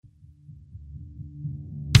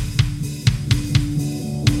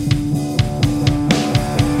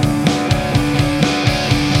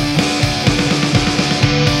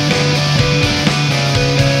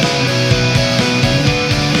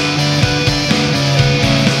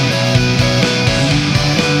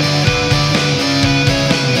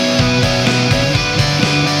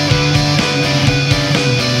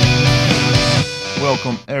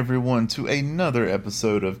to another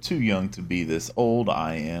episode of Too Young to Be This Old.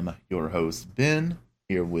 I am your host, Ben,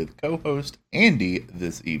 here with co-host Andy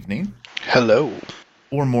this evening. Hello.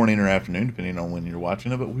 Or morning or afternoon, depending on when you're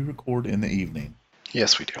watching it, but we record in the evening.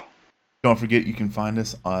 Yes, we do. Don't forget you can find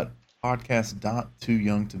us at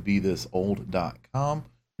podcast.tooyoungtobethisold.com,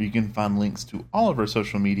 where you can find links to all of our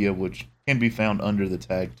social media, which can be found under the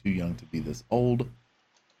tag Too Young to Be This Old,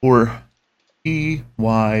 or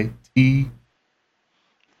TYT.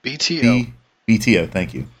 BTO,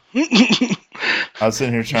 thank you. I was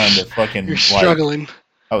sitting here trying to fucking... You're struggling.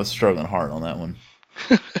 I was struggling hard on that one.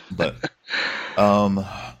 But,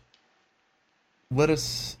 let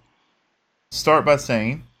us start by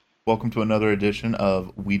saying, welcome to another edition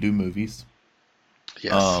of We Do Movies.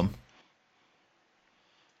 Yes.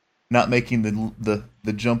 Not making the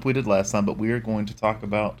jump we did last time, but we are going to talk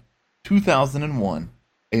about 2001,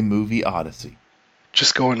 A Movie Odyssey.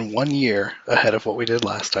 Just going 1 year ahead of what we did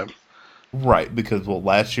last time. Right, because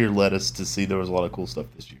last year led us to see there was a lot of cool stuff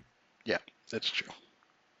this year. Yeah, that's true.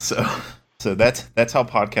 So that's how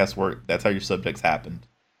podcasts work. That's how your subjects happened.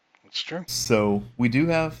 That's true. So we do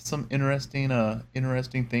have some interesting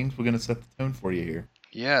things. We're going to set the tone for you here.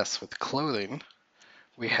 Yes, with clothing,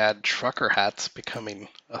 we had trucker hats becoming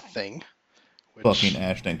a thing. Which Fucking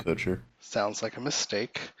Ashton Kutcher. Sounds like a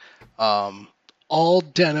mistake. All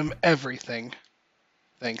denim everything.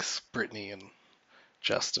 Thanks, Brittany and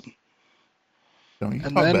Justin. Don't you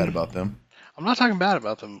talk bad about them. I'm not talking bad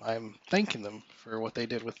about them. I'm thanking them for what they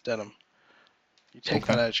did with denim. You take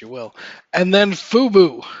that as you will. And then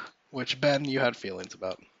FUBU, which, Ben, you had feelings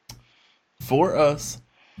about. For us,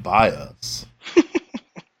 by us.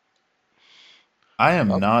 I am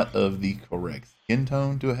not of the correct skin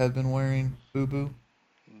tone to have been wearing FUBU.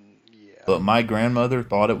 Yeah. But my grandmother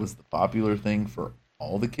thought it was the popular thing for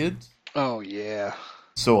all the kids. Oh, yeah.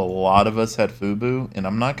 So a lot of us had FUBU, and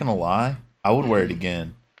I'm not going to lie, I would wear it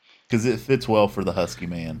again. Because it fits well for the husky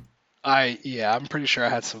man. I'm pretty sure I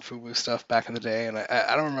had some FUBU stuff back in the day, and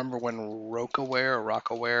I don't remember when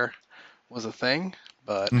Rockaware was a thing,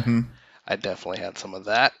 but I definitely had some of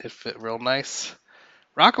that. It fit real nice.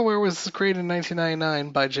 Rockaware was created in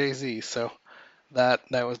 1999 by Jay-Z, so that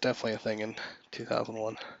was definitely a thing in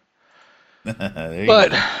 2001.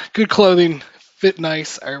 But good clothing, fit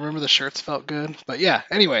nice. I remember the shirts felt good. But yeah,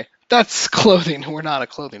 anyway, that's clothing. We're not a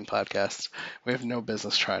clothing podcast. We have no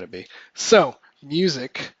business trying to be. So,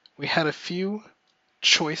 music. We had a few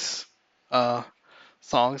choice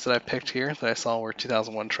songs that I picked here that I saw were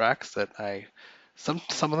 2001 tracks that some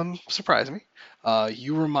of them surprised me.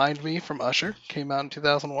 You Remind Me from Usher came out in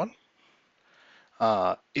 2001.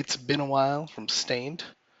 It's Been a While from Stained.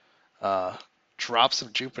 Drops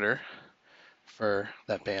of Jupiter for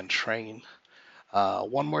that band Train.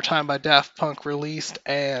 One More Time by Daft Punk released,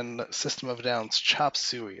 and System of a Down's Chop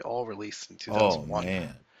Suey all released in 2001. Oh,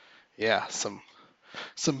 man. Yeah, some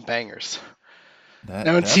bangers.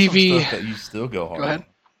 Now on TV, some stuff that you still go hard. Go ahead.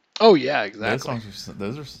 Oh yeah, exactly.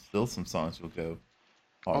 Those are still some songs you'll go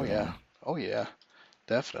hard on. Oh yeah,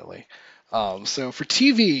 definitely. So for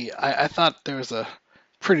TV, I thought there was a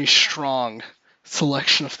pretty strong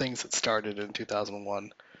selection of things that started in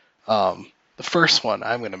 2001. The first one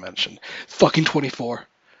I'm going to mention, fucking 24,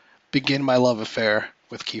 Begin My Love Affair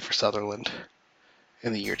with Kiefer Sutherland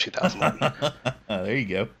in the year 2001. There you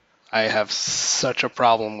go. I have such a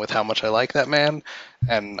problem with how much I like that man,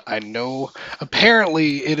 and I know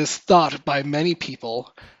apparently it is thought by many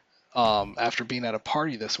people after being at a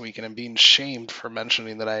party this weekend and being shamed for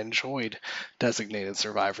mentioning that I enjoyed Designated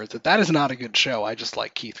Survivor, that is not a good show. I just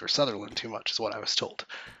like Kiefer Sutherland too much is what I was told.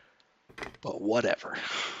 But whatever.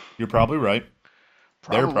 You're probably right.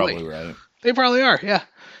 They're probably right. They probably are, yeah.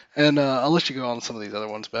 And I'll let you go on some of these other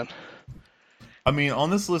ones, Ben. I mean, on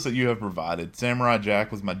this list that you have provided, Samurai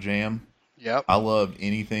Jack was my jam. Yep. I loved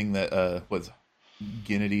anything that was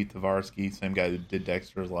Gennady Tavarsky, same guy who did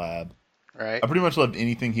Dexter's Lab. Right. I pretty much loved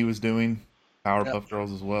anything he was doing. Powerpuff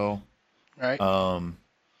Girls as well. Right.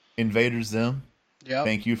 Invader Zim. Yep.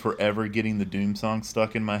 Thank you for ever getting the Doom song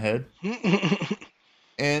stuck in my head.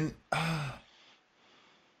 And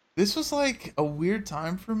this was like a weird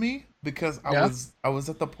time for me because I was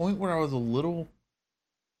at the point where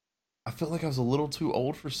I felt like I was a little too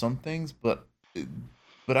old for some things, but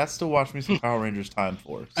I still watch me some Power Rangers Time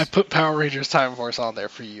Force. I put Power Rangers Time Force on there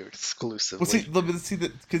for you exclusively. Well, see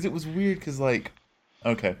that because it was weird because side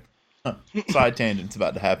tangent's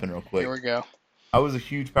about to happen real quick. Here we go. I was a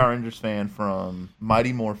huge Power Rangers fan from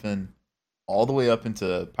Mighty Morphin all the way up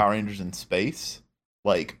into Power Rangers in Space,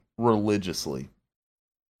 like religiously.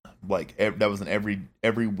 Like that was an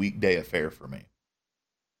every weekday affair for me.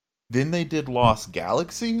 Then they did Lost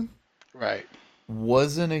Galaxy. Right.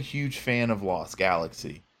 Wasn't a huge fan of Lost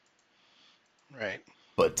Galaxy, Right.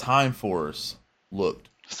 but Time Force looked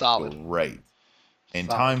Solid. great. And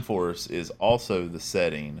Solid. Time Force is also the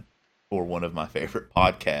setting for one of my favorite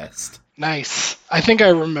podcasts. Nice. I think I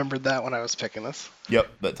remembered that when I was picking this. Yep,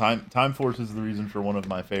 but Time Force is the reason for one of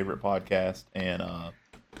my favorite podcasts and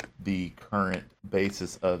the current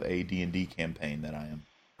basis of a D&D campaign that I am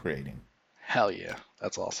creating. Hell yeah.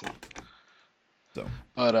 That's awesome. So,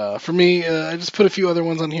 But for me, I just put a few other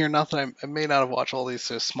ones on here. Not that I may not have watched all these.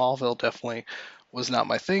 So Smallville definitely was not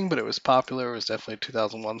my thing, but it was popular. It was definitely a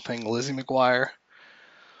 2001 thing. Lizzie McGuire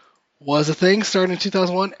was a thing starting in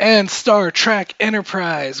 2001. And Star Trek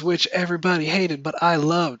Enterprise, which everybody hated, but I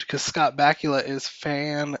loved because Scott Bakula is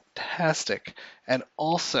fantastic. And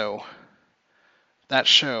also, that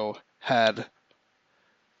show had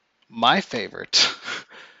my favorite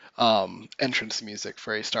entrance music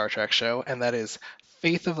for a Star Trek show, and that is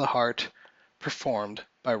Faith of the Heart, performed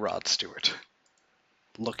by Rod Stewart.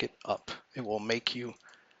 Look it up. It will make you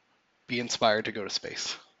be inspired to go to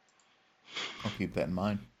space. I'll keep that in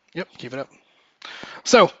mind. Yep, keep it up.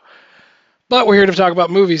 So, but we're here to talk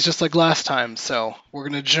about movies just like last time, so we're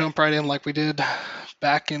going to jump right in like we did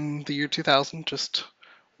back in the year 2000, just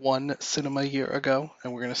one cinema year ago,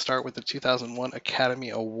 and we're going to start with the 2001 Academy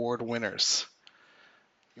Award winners.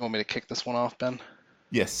 You want me to kick this one off, Ben?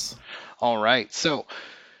 Yes. All right. So,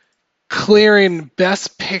 clearing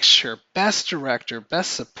Best Picture, Best Director,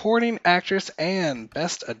 Best Supporting Actress, and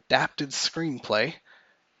Best Adapted Screenplay,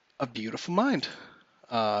 A Beautiful Mind.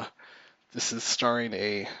 This is starring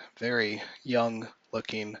a very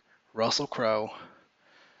young-looking Russell Crowe,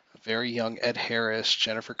 a very young Ed Harris,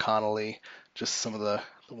 Jennifer Connelly, just some of the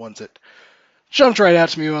ones that jumped right out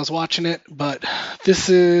to me when I was watching it. But this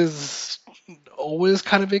is always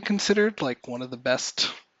kind of been considered like one of the best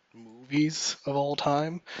movies of all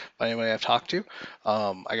time by anybody I've talked to.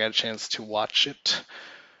 I got a chance to watch it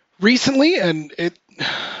recently, and it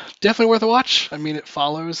definitely worth a watch. I mean, it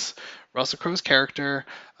follows Russell Crowe's character,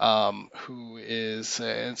 who is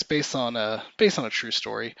it's based on a true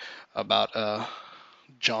story about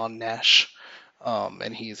John Nash,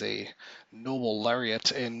 and he's a Nobel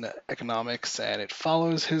laureate in economics, and it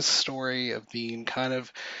follows his story of being kind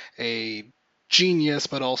of a genius,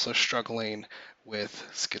 but also struggling with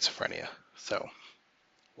schizophrenia. So,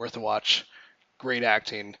 worth a watch. Great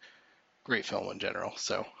acting, great film in general.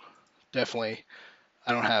 So, definitely,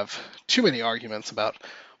 I don't have too many arguments about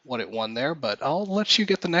what it won there, but I'll let you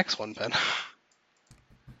get the next one, Ben.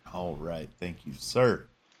 All right. Thank you, sir.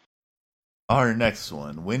 Our next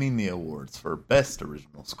one, winning the awards for Best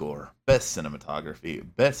Original Score, Best Cinematography,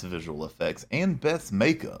 Best Visual Effects, and Best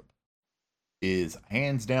Makeup, is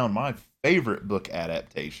hands down my favorite book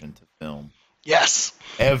adaptation to film. Yes.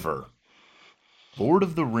 Ever. Lord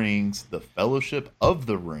of the Rings, The Fellowship of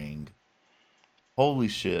the Ring. Holy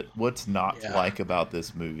shit, what's not to like about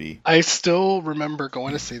this movie? I still remember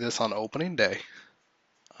going to see this on opening day.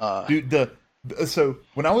 Dude, so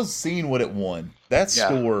when I was seeing what it won, that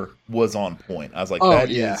score was on point. I was like,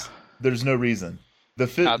 there's no reason.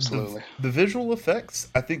 Absolutely. The visual effects,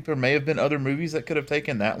 I think there may have been other movies that could have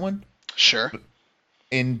taken that one. Sure.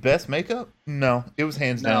 In Best Makeup? No, it was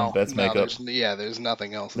hands down Best Makeup. There's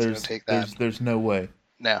nothing else that's going to take that. There's no way.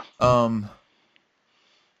 No.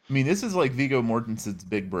 I mean, this is like Viggo Mortensen's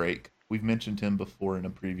big break. We've mentioned him before in a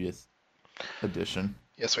previous edition.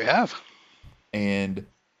 Yes, we have. And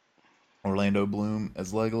Orlando Bloom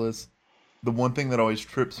as Legolas. The one thing that always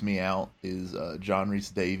trips me out is John Rhys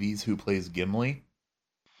Davies, who plays Gimli.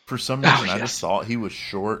 For some reason, I just thought he was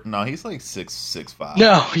short. No, he's like 6'5".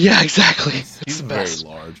 No, yeah, exactly. He's very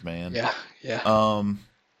large, man. Yeah.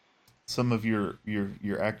 Some of your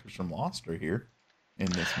actors from Lost are here in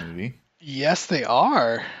this movie. Yes, they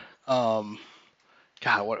are. God,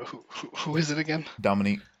 who is it again?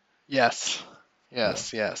 Dominique. Yes.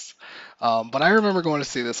 But I remember going to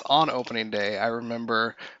see this on opening day. I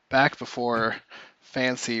remember back before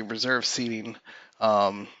fancy reserve seating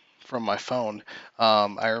from my phone.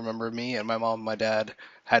 I remember me and my mom and my dad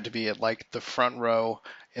had to be at like the front row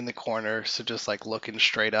in the corner, so just like looking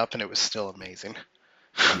straight up, and it was still amazing.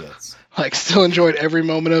 Yes. Like, still enjoyed every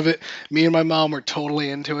moment of it. Me and my mom were totally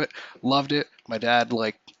into it. Loved it. My dad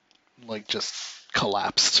like just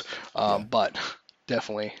collapsed. But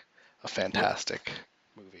definitely a fantastic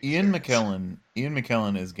movie. Ian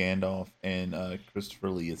McKellen is Gandalf, and Christopher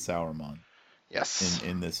Lee is Sauron. Yes.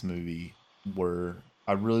 In this movie,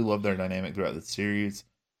 I really love their dynamic throughout the series.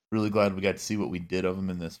 Really glad we got to see what we did of them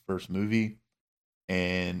in this first movie,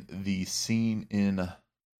 and the scene in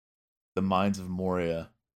the Mines of Moria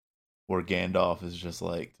where Gandalf is just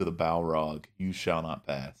like to the Balrog, "You shall not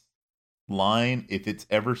pass." line, if it's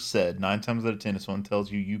ever said, 9 times out of 10, if someone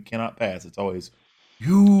tells you you cannot pass, it's always,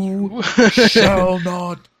 you shall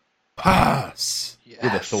not pass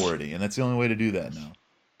with authority. And that's the only way to do that now.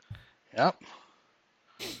 Yep.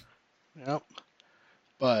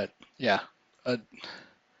 But, yeah. A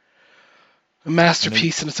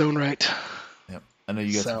masterpiece in its own right. Yep. I know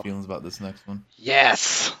you got some feelings about this next one.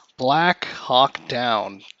 Yes. Black Hawk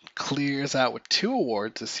Down clears out with 2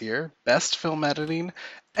 awards this year, Best Film Editing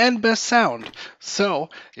and Best Sound.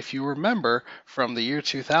 So, if you remember from the year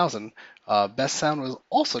 2000, Best Sound was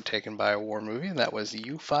also taken by a war movie, and that was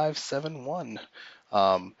U-571.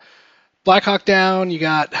 Black Hawk Down, you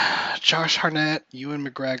got Josh Hartnett, Ewan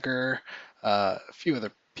McGregor, a few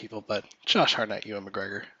other people, but Josh Hartnett, Ewan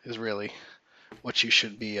McGregor is really what you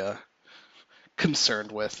should be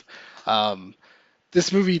concerned with.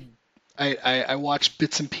 This movie, I watched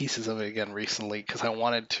bits and pieces of it again recently because I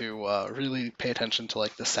wanted to really pay attention to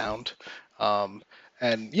like the sound.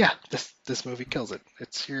 And yeah, this movie kills it.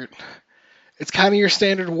 It's kind of your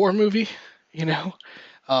standard war movie, you know.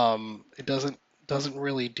 It doesn't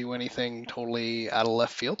really do anything totally out of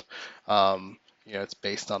left field. You know, it's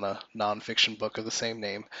based on a nonfiction book of the same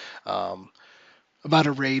name about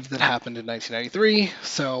a raid that happened in 1993.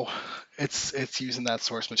 So it's using that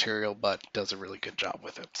source material, but does a really good job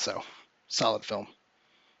with it. So solid film. Is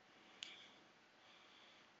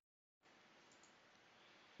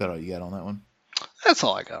that all you got on that one? That's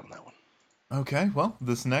all I got on that one. Okay, well,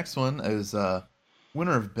 this next one is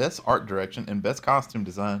winner of Best Art Direction and Best Costume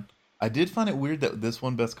Design. I did find it weird that this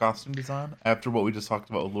one Best Costume Design, after what we just talked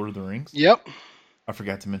about with Lord of the Rings. Yep. I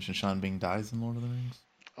forgot to mention Sean Bean dies in Lord of the Rings.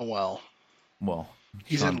 Oh, well.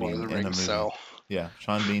 He's Sean in Lord of the Rings, so... Yeah,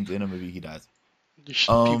 Sean Bean's in a movie, he dies.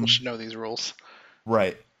 People should know these rules.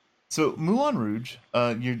 Right. So, Moulin Rouge,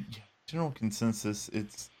 your general consensus,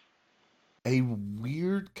 it's a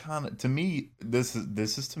weird kind of... To me, this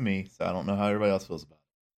is to me, so I don't know how everybody else feels about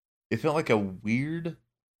it. It felt like a weird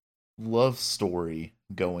love story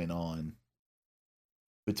going on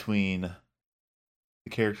between the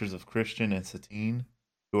characters of Christian and Satine,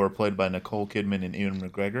 who are played by Nicole Kidman and Ewan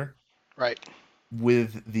McGregor. Right.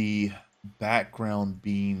 With the background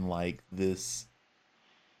being like this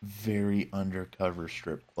very undercover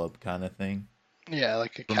strip club kind of thing. Yeah,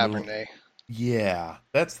 like a Cabernet. Yeah,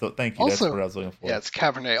 thank you. That's what I was looking for. Yeah, it's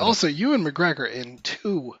Cabernet. Also, Ewan McGregor in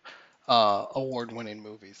 2 award-winning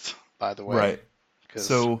movies, by the way. Right.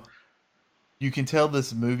 So you can tell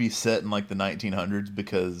this movie's set in like the 1900s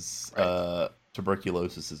because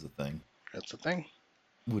tuberculosis is a thing. That's a thing.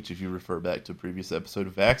 Which, if you refer back to a previous episode,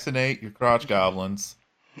 vaccinate your crotch goblins.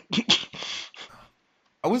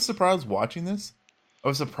 I was surprised watching this. I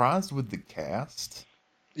was surprised with the cast.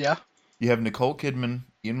 Yeah. You have Nicole Kidman,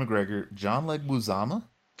 Ian McGregor, John Leguizamo.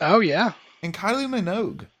 Oh, yeah. And Kylie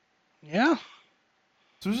Minogue. Yeah.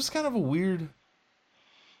 So it was just kind of a weird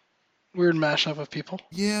mashup of people.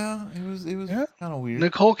 Yeah, it was kind of weird.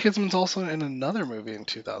 Nicole Kidman's also in another movie in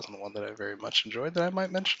 2001 that I very much enjoyed that I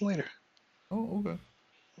might mention later. Oh, okay.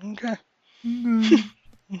 Okay.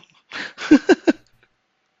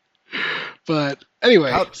 But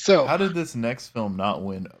anyway, how did this next film not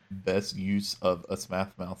win best use of a Smash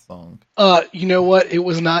Mouth song? You know what? It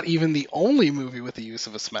was not even the only movie with the use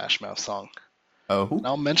of a Smash Mouth song. Oh. And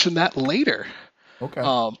I'll mention that later. Okay.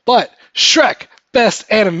 But Shrek, best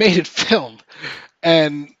animated film,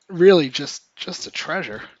 and really just a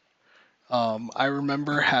treasure. I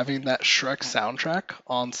remember having that Shrek soundtrack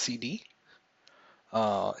on CD.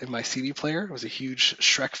 In my CD player. It was a huge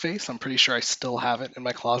Shrek face. I'm pretty sure I still have it in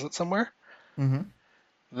my closet somewhere. Mm-hmm.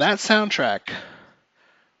 That soundtrack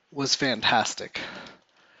was fantastic.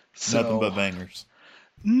 Nothing but bangers.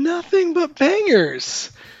 Nothing but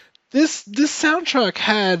bangers. This soundtrack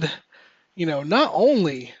had, not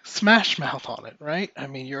only Smash Mouth on it, right? I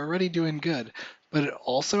mean, you're already doing good. But it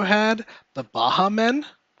also had the Baha Men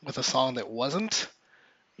with a song that wasn't,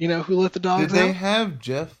 Who Let the Dogs Out. Did they have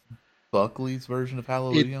Jeff Buckley's version of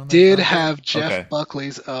Hallelujah on that? It did have Jeff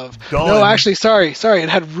Buckley's of... Done. No, actually, sorry. It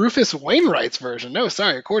had Rufus Wainwright's version. No,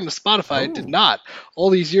 sorry. According to Spotify, It did not. All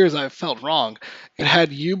these years I've felt wrong. It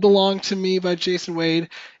had You Belong to Me by Jason Wade.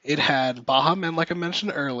 It had Baha Men, like I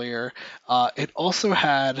mentioned earlier. It also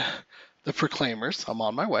had The Proclaimers, I'm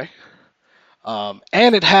on my way. And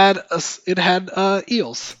it had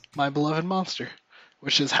Eels, My Beloved Monster,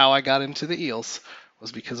 which is how I got into the Eels,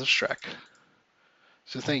 was because of Shrek.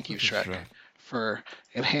 So thank you, Shrek, for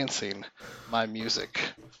enhancing my music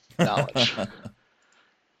knowledge.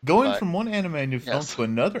 Going from one animated film to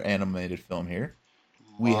another animated film here,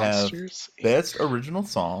 we have Best Original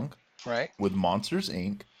Song with Monsters,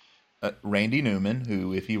 Inc., Randy Newman,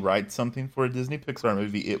 who, if he writes something for a Disney Pixar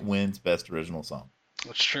movie, it wins Best Original Song.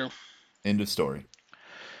 That's true. End of story.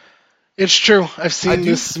 It's true. I've seen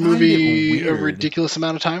this movie a weird. ridiculous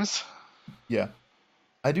amount of times. Yeah.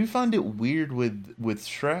 I do find it weird with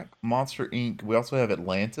Shrek, Monster Inc. We also have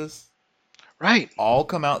Atlantis. Right. All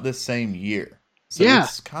come out this same year. So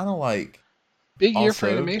it's kind of like... Big year for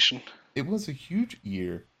animation. It was a huge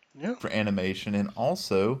year yeah. for animation. And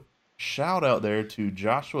also, shout out there to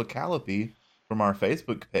Joshua Callipy from our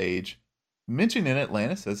Facebook page, mentioning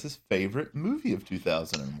Atlantis as his favorite movie of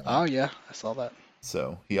 2001. Oh, yeah. I saw that.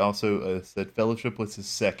 So he also said Fellowship was his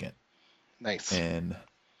second. Nice. And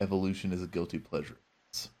Evolution is a guilty pleasure.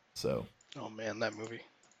 So. Oh man, that movie.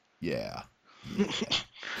 Yeah.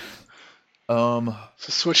 So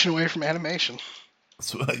switching away from animation.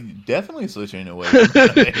 So, definitely switching away from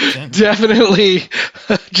animation. Definitely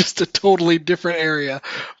just a totally different area.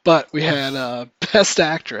 But we had Best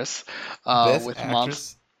Actress Best with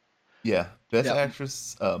Actress. Yeah. Best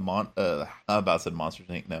Actress I about said Monsters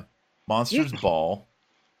Inc. No. Monsters Ball.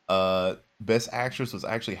 Best Actress was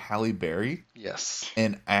actually Halle Berry. Yes.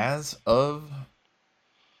 And as of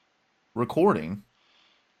recording,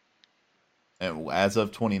 and as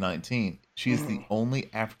of 2019, she is the only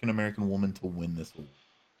African American woman to win this award.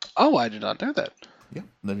 Oh, I did not know that. Yeah,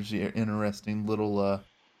 there's an interesting little.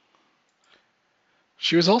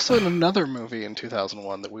 She was also in another movie in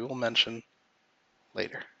 2001 that we will mention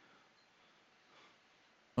later.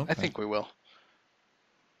 Okay. I think we will.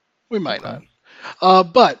 We might not.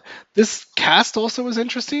 But this cast also was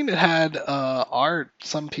interesting. It had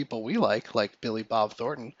some people we like Billy Bob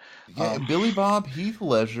Thornton. Yeah, Billy Bob, Heath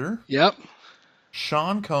Ledger. Yep.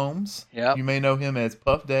 Sean Combs. Yep. You may know him as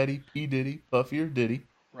Puff Daddy, P. Diddy, Puffy or Diddy.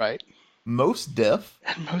 Right. Mos Def.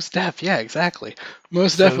 And Mos Def, yeah, exactly.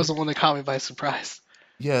 Mos Def was the one that caught me by surprise.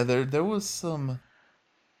 Yeah, there was some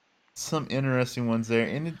interesting ones there,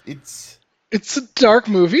 and it's a dark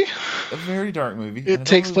movie. A very dark movie. It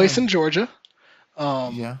takes place in Georgia. I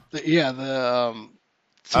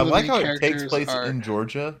like how it takes place in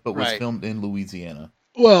Georgia, but was filmed in Louisiana.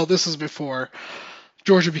 Well, this is before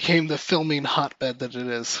Georgia became the filming hotbed that it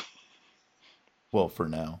is. Well, for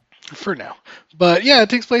now. For now. But yeah, it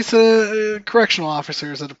takes place correctional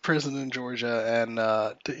officers at a prison in Georgia, and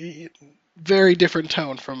very different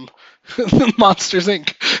tone from Monsters,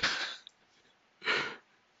 Inc.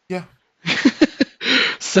 Yeah.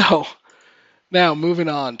 So, now moving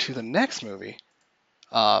on to the next movie.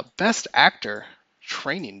 Best Actor,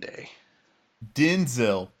 Training Day.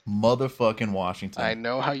 Denzel motherfucking Washington. I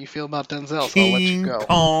know how you feel about Denzel, so King I'll let you go.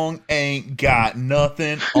 Kong ain't got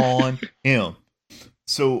nothing on him.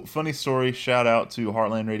 So, funny story, shout out to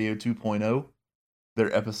Heartland Radio 2.0,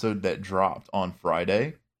 their episode that dropped on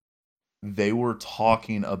Friday. They were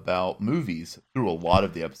talking about movies through a lot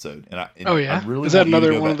of the episode. I really is that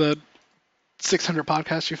another one of the 600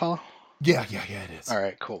 podcasts you follow? Yeah, it is. All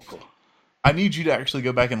right, cool. I need you to actually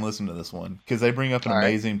go back and listen to this one, because they bring up an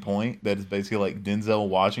amazing point that is basically like Denzel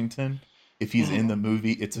Washington. If he's in the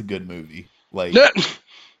movie, it's a good movie. Like,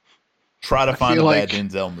 try to find a bad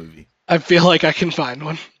Denzel movie. I feel like I can find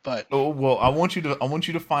one, but I want you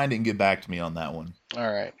to find it and get back to me on that one.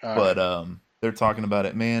 All right. They're talking about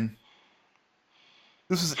it, man.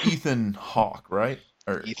 This is Ethan Hawke, right?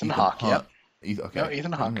 Or Ethan Hawke, yeah. Okay. No,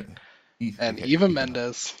 Ethan Hawke. And Eva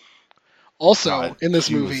Mendes. Also in this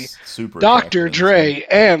movie, Dr. Dre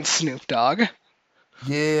and Snoop Dogg.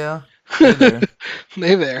 Yeah, they're there.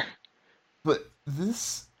 They're there. But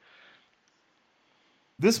this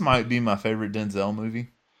might be my favorite Denzel movie.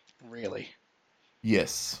 Really?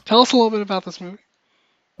 Yes. Tell us a little bit about this movie.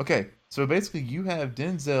 Okay, so basically you have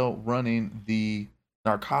Denzel running the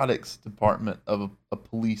narcotics department of a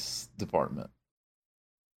police department.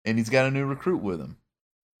 And he's got a new recruit with him.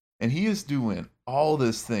 And he is doing all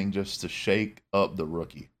this thing just to shake up the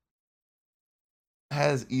rookie.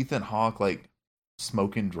 Has Ethan Hawke like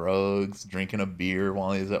smoking drugs, drinking a beer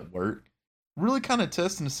while he's at work. Really kind of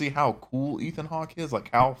testing to see how cool Ethan Hawke is, like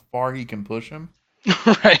how far he can push him.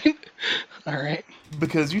 Right. All right.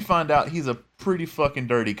 Because you find out he's a pretty fucking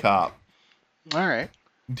dirty cop. All right.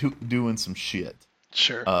 Doing some shit.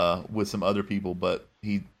 Sure. With some other people, but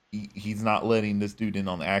he's not letting this dude in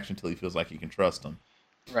on the action until he feels like he can trust him.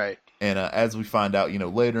 Right. And as we find out,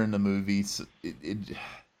 later in the movies, you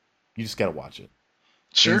just gotta watch it.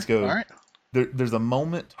 Sure. All right. There's a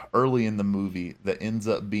moment early in the movie that ends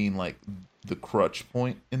up being like the crutch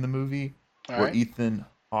point in the movie, where Ethan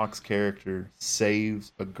Hawke's character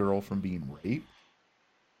saves a girl from being raped.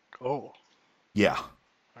 Oh. Yeah.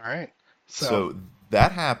 All right. So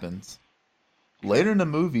that happens. Later in the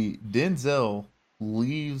movie, Denzel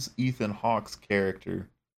leaves Ethan Hawke's character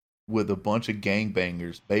with a bunch of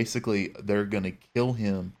gangbangers. Basically, they're going to kill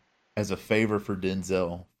him as a favor for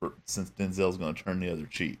Denzel, since Denzel's going to turn the other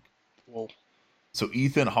cheek. Whoa. So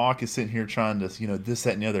Ethan Hawke is sitting here trying to, this,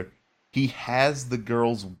 that, and the other. He has the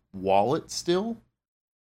girl's wallet still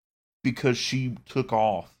because she took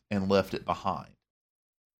off and left it behind.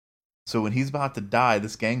 So when he's about to die,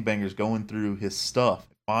 this gangbanger's going through his stuff,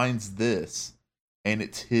 finds this, and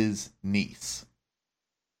it's his niece.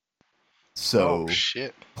 So,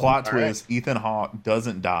 shit. Plot twist, right. Ethan Hawke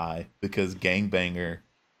doesn't die because gangbanger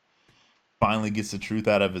finally gets the truth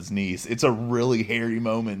out of his niece. It's a really hairy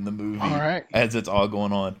moment in the movie as it's all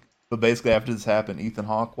going on. But basically after this happened, Ethan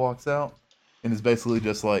Hawke walks out and is basically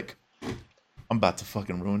just like, I'm about to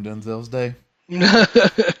fucking ruin Denzel's day.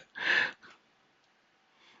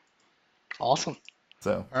 Awesome.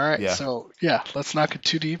 So, all right. Yeah. So, yeah, let's not get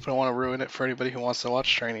too deep. I don't want to ruin it for anybody who wants to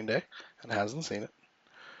watch Training Day and hasn't seen it.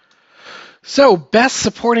 So, best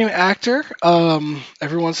supporting actor.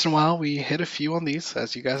 Every once in a while, we hit a few on these,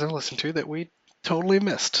 as you guys have listened to, that we totally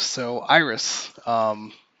missed. So, Iris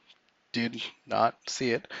did not see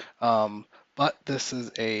it. But this is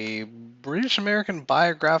a British-American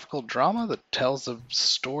biographical drama that tells the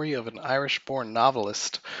story of an Irish-born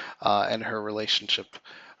novelist and her relationship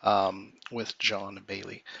with John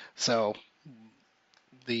Bailey. So,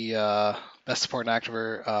 the best supporting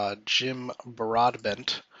actor, Jim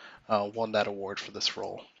Broadbent, won that award for this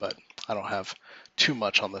role, but I don't have too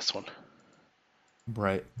much on this one.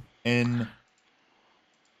 Right. And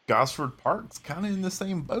Gosford Park's kind of in the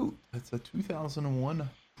same boat. It's a 2001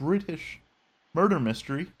 British murder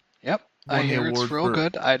mystery. Yep. I hear it's real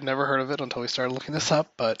good. I'd never heard of it until we started looking this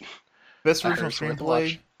up, but best original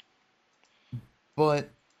screenplay. But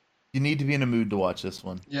you need to be in a mood to watch this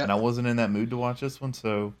one. Yep. And I wasn't in that mood to watch this one,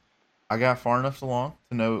 so I got far enough along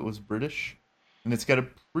to know it was British. And it's got a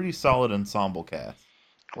pretty solid ensemble cast.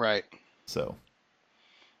 Right. So,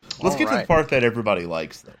 let's get to the part that everybody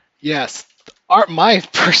likes, though. Yes. My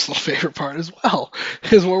personal favorite part as well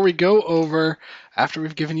is where we go over, after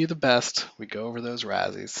we've given you the best, we go over those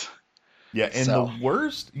Razzies. Yeah, and the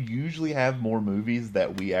worst usually have more movies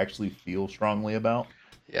that we actually feel strongly about.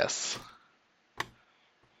 Yes.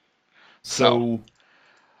 So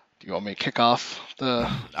do you want me to kick off the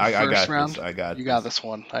first round? I got You got this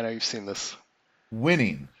one. I know you've seen this.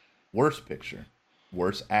 Winning worst picture,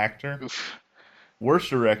 worst actor, Oof. Worst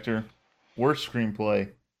director, worst screenplay,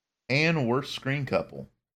 and worst screen couple.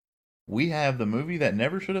 We have the movie that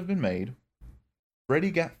never should have been made,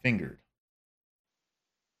 Freddy Got Fingered.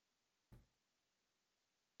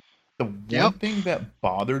 The one thing that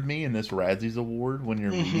bothered me in this Razzies Award when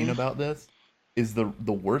you're reading about this is the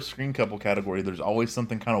worst screen couple category. There's always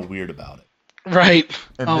something kind of weird about it. Right.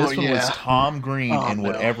 And this one was Tom Green and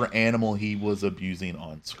whatever animal he was abusing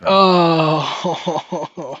on screen.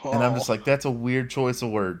 Oh. And I'm just like, that's a weird choice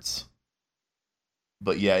of words.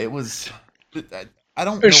 But yeah, it was. I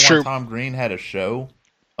don't know why Tom Green had a show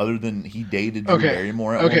other than he dated Drew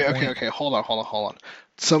Barrymore at one point. Okay. Hold on.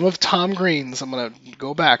 Some of Tom Green's, I'm going to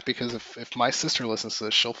go back because if my sister listens to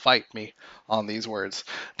this, she'll fight me on these words.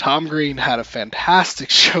 Tom Green had a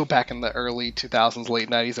fantastic show back in the early 2000s,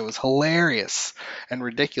 late 90s. It was hilarious and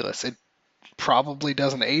ridiculous. It probably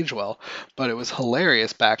doesn't age well, but it was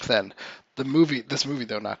hilarious back then. This movie,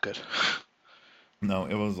 though, not good. No,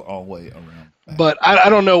 it was all way around back. But I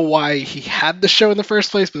don't know why he had the show in the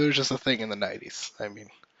first place, but it was just a thing in the 90s. I mean,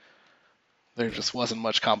 there just wasn't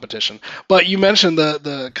much competition. But you mentioned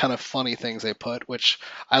the kind of funny things they put, which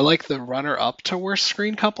I like the runner-up to worst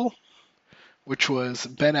screen couple, which was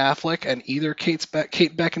Ben Affleck and either Kate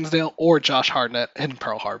Beckinsale or Josh Hartnett in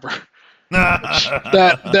Pearl Harbor.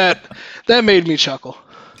 that made me chuckle.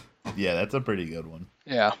 Yeah, that's a pretty good one.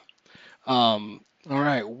 Yeah. All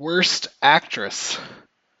right, worst actress.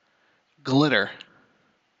 Glitter.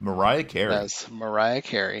 Mariah Carey. That's Mariah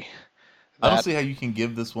Carey. I don't see how you can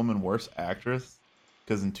give this woman worst actress,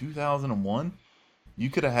 because in 2001, you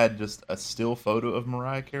could have had just a still photo of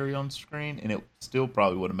Mariah Carey on screen, and it still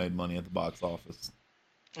probably would have made money at the box office.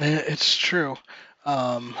 It's true.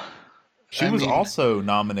 She was also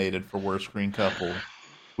nominated for worst screen couple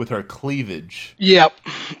with her cleavage. Yep.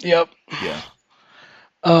 Yeah.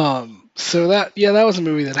 So that was a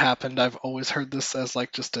movie that happened. I've always heard this as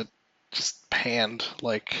like just panned,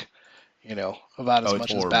 like, you know, about as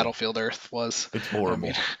much as Battlefield Earth was. It's horrible. I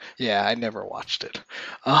mean, yeah, I never watched it.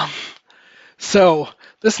 So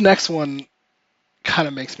this next one kind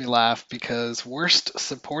of makes me laugh because worst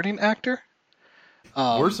supporting actor.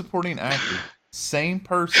 Worst supporting actor. Same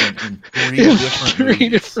person in three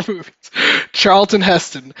different movies. Charlton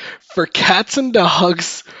Heston for Cats and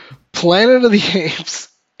Dogs, Planet of the Apes,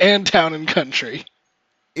 and Town and Country.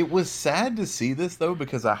 It was sad to see this though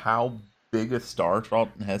because of how big a star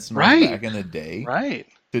Charlton Heston was Right. back in the day. Right.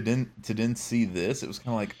 To then see this, it was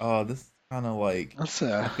kind of like, oh, this is kind of like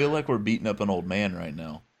I feel like we're beating up an old man right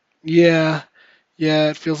now. Yeah. Yeah,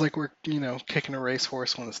 it feels like we're, kicking a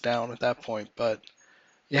racehorse when it's down at that point. But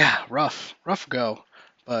yeah, rough go.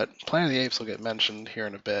 But Planet of the Apes will get mentioned here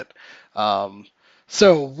in a bit.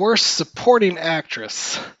 So, worst supporting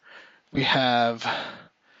actress, we have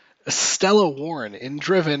Stella Warren in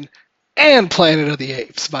Driven and Planet of the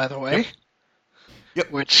Apes, by the way.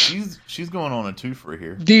 Yep. Which she's going on a twofer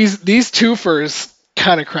here. These twofers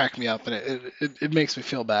kind of crack me up, and it makes me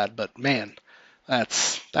feel bad. But man,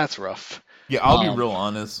 that's rough. Yeah, I'll be real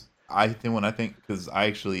honest. Because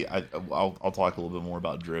I'll talk a little bit more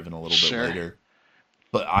about Driven a little bit later.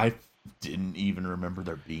 But I didn't even remember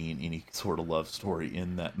there being any sort of love story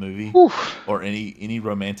in that movie or any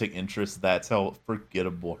romantic interest. That's how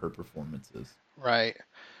forgettable her performance is. Right.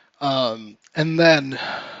 And then, in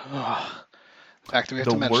fact, we have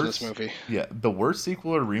to mention this movie. Yeah, the worst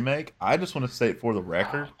sequel or remake. I just want to say it for the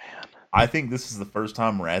record. I think this is the first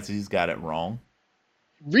time Razzie's got it wrong.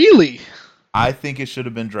 Really? I think it should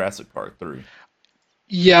have been Jurassic Park 3.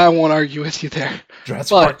 Yeah, I won't argue with you there. Jurassic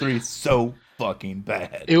Park 3 is so fucking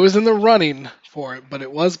bad. It was in the running for it, but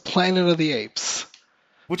it was Planet of the Apes.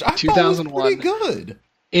 Which I thought was pretty good.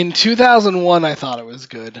 In 2001, I thought it was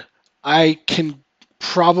good. I can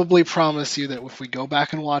probably promise you that if we go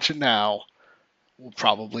back and watch it now, we'll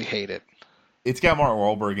probably hate it. It's got Mark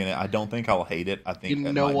Wahlberg in it. I don't think I'll hate it. I think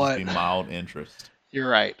it might just be mild interest. You're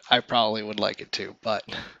right. I probably would like it too, but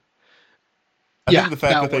I think the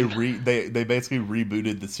fact that they basically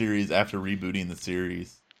rebooted the series after rebooting the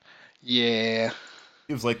series. Yeah.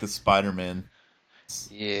 It was like the Spider-Man.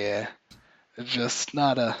 Yeah. It's just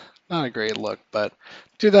not a great look, but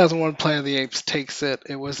 2001 Planet of the Apes takes it.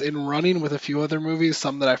 It was in running with a few other movies,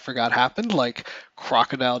 some that I forgot happened, like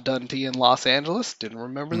Crocodile Dundee in Los Angeles. Didn't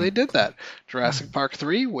remember they did that. Jurassic Park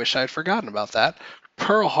 3, wish I'd forgotten about that.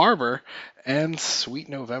 Pearl Harbor, and Sweet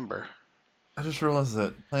November. I just realized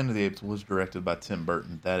that Planet of the Apes was directed by Tim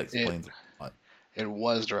Burton. That explains a lot. It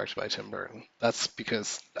was directed by Tim Burton. That's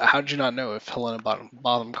because, how did you not know if Helena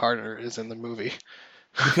Bonham Carter is in the movie?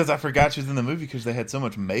 Because I forgot she was in the movie because they had so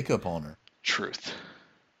much makeup on her. Truth.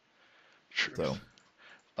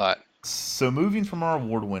 So moving from our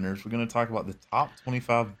award winners, we're going to talk about the top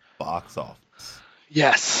 25 box office.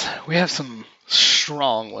 Yes, we have some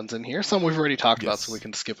strong ones in here. Some we've already talked about, so we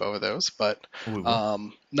can skip over those. But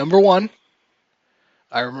number one,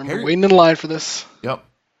 I remember waiting in line for this. Yep.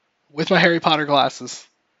 With my Harry Potter glasses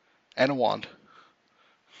and a wand.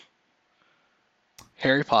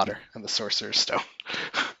 Harry Potter and the Sorcerer's Stone.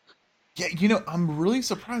 Yeah, I'm really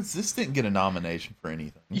surprised this didn't get a nomination for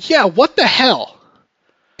anything. Yeah, what the hell?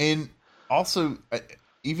 And also,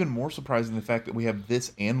 even more surprising the fact that we have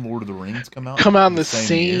this and Lord of the Rings come out in the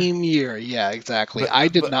same year. Yeah, exactly. I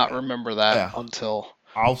did not remember that until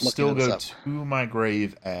I'll still go to my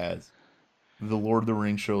grave as the Lord of the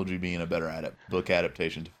Rings trilogy being a better book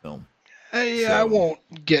adaptation to film. I won't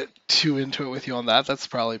get too into it with you on that. That's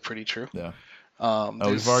probably pretty true. Yeah.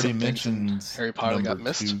 We've already mentioned Harry Potter got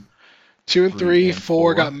missed. 2 and 3,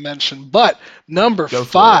 4 got mentioned, but number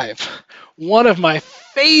 5, one of my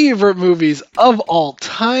favorite movies of all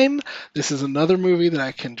time. This is another movie that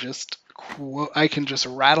I can just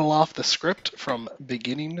rattle off the script from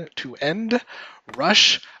beginning to end.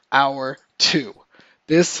 Rush Hour 2.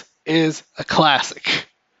 This is a classic.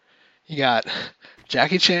 You got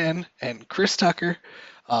Jackie Chan and Chris Tucker.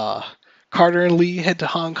 Carter and Lee head to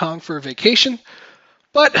Hong Kong for a vacation,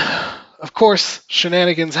 but of course,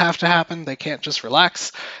 shenanigans have to happen. They can't just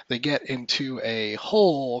relax. They get into a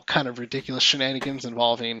whole kind of ridiculous shenanigans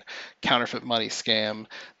involving counterfeit money scam.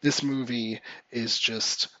 This movie is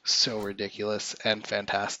just so ridiculous and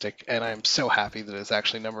fantastic, and I'm so happy that it's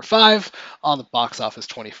actually number 5 on the box office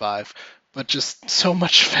 25. But just so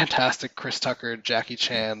much fantastic Chris Tucker, Jackie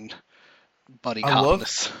Chan, buddy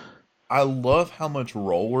copness. I love how much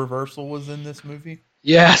role reversal was in this movie.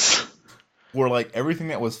 Yes. Where like everything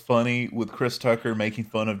that was funny with Chris Tucker making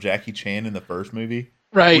fun of Jackie Chan in the first movie,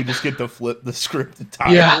 right? We just get to flip the script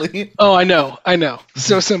entirely. Yeah. Oh, I know.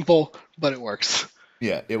 So simple, but it works.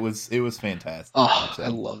 Yeah, it was fantastic. Oh, I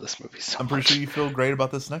love this movie so much. I'm pretty sure you feel great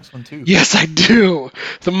about this next one too. Yes, I do.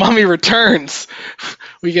 The Mummy Returns.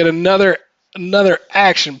 We get another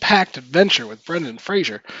action-packed adventure with Brendan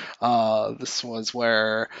Fraser. This was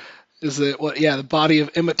where. The body of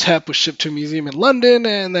Imhotep was shipped to a museum in London,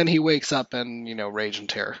 and then he wakes up and, rage and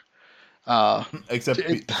terror. Except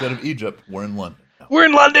instead of Egypt, we're in London. We're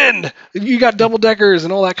in London! You got double-deckers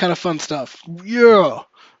and all that kind of fun stuff. Yeah!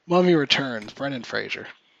 Mummy Returns, Brendan Fraser.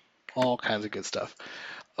 All kinds of good stuff.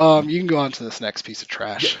 You can go on to this next piece of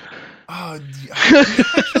trash. I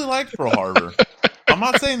actually liked Pearl Harbor. I'm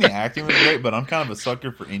not saying the acting was great, but I'm kind of a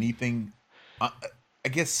sucker for anything, I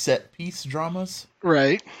guess, set piece dramas.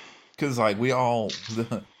 Right. Because, like,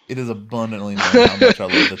 it is abundantly known how much I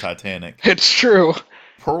love the Titanic. It's true.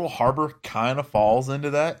 Pearl Harbor kind of falls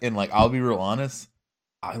into that. And, like, I'll be real honest,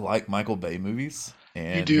 I like Michael Bay movies.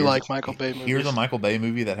 And you do like Michael Bay movies. Here's a Michael Bay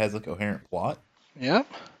movie that has a coherent plot. Yep.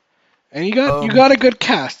 And you got a good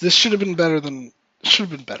cast. This should have been better. Should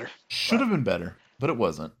have been better, but it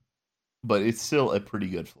wasn't. But it's still a pretty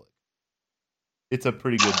good flick. It's a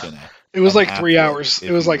pretty good Ben Affleck. It was like 3 hours.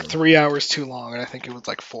 It was like 3 hours too long, and I think it was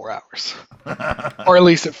like 4 hours. Or at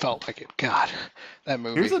least it felt like it. God, that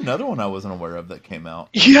movie. Here's another one I wasn't aware of that came out.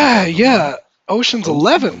 Yeah. Ocean's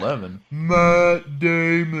 11. Matt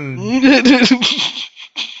Damon.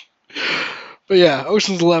 But yeah,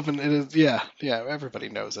 Ocean's 11. It is. Yeah. Everybody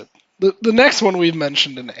knows it. The next one we've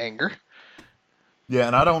mentioned in anger. Yeah,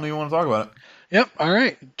 and I don't even want to talk about it. Yep. All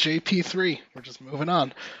right. JP3. We're just moving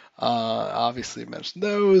on. Obviously mentioned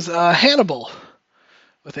those. Hannibal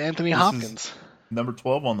with Anthony Hopkins. Number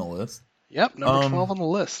 12 on the list. Yep, number 12 on the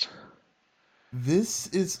list. This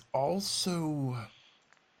is also...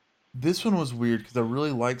 This one was weird because I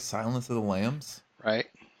really like Silence of the Lambs. Right.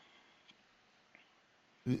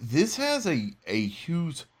 This has a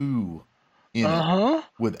who's who in it.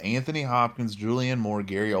 With Anthony Hopkins, Julianne Moore,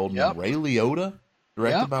 Gary Oldman, Ray Liotta,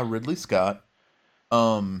 directed by Ridley Scott.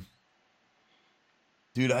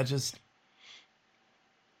 Dude, I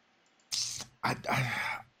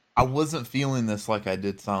wasn't feeling this like I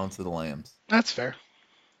did Silence of the Lambs. That's fair.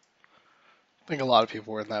 I think a lot of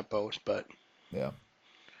people were in that boat, but yeah.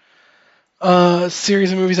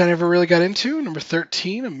 Series of movies I never really got into. Number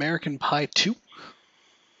 13, American Pie 2.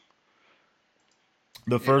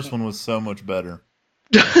 The first one was so much better.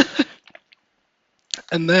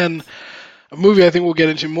 And then a movie I think we'll get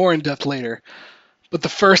into more in depth later. But the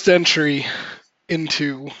first entry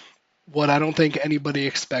into what I don't think anybody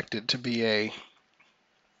expected to be a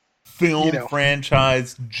film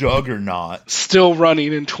franchise juggernaut. Still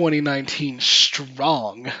running in 2019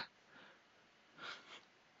 strong.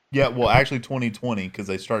 Yeah, well, actually 2020 because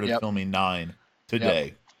they started filming 9 today.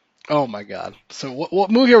 Yep. Oh my god. So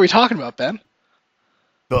what movie are we talking about, Ben?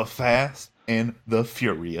 The Fast and the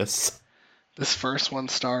Furious. This first one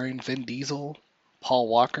starring Vin Diesel, Paul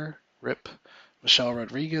Walker, Rip, Michelle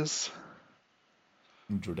Rodriguez,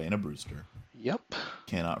 Jordana Brewster. Yep.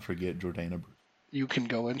 Cannot forget Jordana Brewster. You can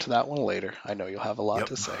go into that one later. I know you'll have a lot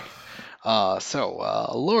to say.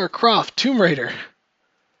 Lara Croft, Tomb Raider.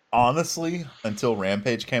 Honestly, until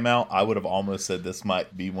Rampage came out, I would have almost said this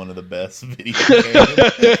might be one of the best video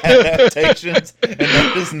game adaptations, and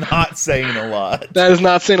that is not saying a lot. That is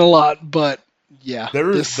not saying a lot, but yeah.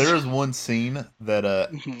 There is one scene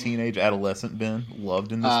that teenage adolescent Ben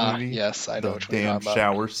loved in this movie. Yes, I know. The damn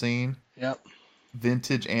shower scene. Yep.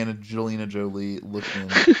 Vintage Angelina Jolie looking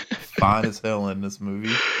fine as hell in this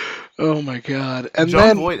movie. Oh my god! And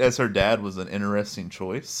John Voight as her dad was an interesting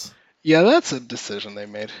choice. Yeah, that's a decision they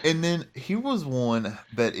made. And then he was one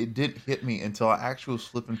that it didn't hit me until I actually was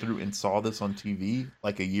flipping through and saw this on TV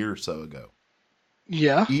like a year or so ago.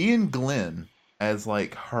 Yeah. Ian Glenn as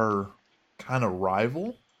like her kind of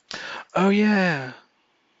rival. Oh yeah.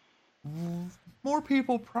 More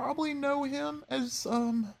people probably know him as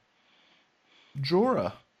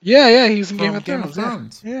Jorah. Yeah, he's in Game of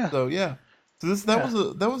Thrones. Yeah. So yeah. So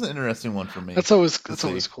that was an interesting one for me. That's always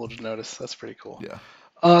cool to notice. That's pretty cool. Yeah.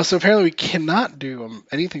 So apparently we cannot do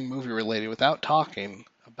anything movie related without talking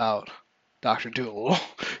about Dr. Dolittle,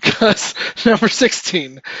 because number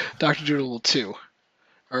 16, Dr. Dolittle 2.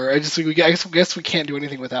 Or I guess we can't do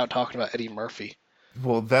anything without talking about Eddie Murphy.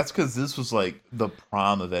 Well, that's because this was like the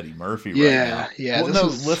prime of Eddie Murphy. Yeah. Well,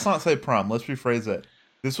 let's not say prime. Let's rephrase that.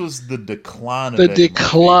 This was the decline of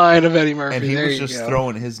Eddie Murphy. And he was just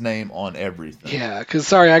throwing his name on everything. Yeah, because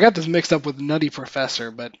sorry, I got this mixed up with Nutty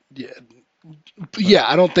Professor, but yeah,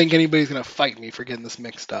 I don't think anybody's gonna fight me for getting this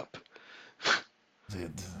mixed up.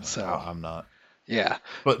 So I'm not. Yeah,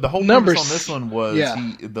 but the whole premise on this one was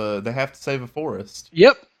they have to save a forest.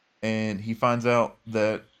 Yep. And he finds out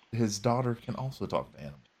that his daughter can also talk to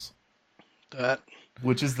animals.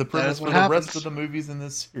 Which is the premise for the rest of the movies in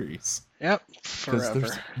this series. Yep. Forever.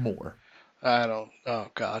 Because there's more. I don't. Oh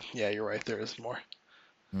God. Yeah, you're right. There is more.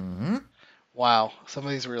 Mm-hmm. Wow. Some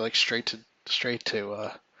of these were like straight to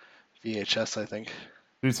VHS, I think.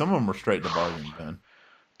 Dude, some of them were straight to bargain bin.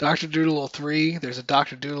 Dr. Dolittle 3. There's a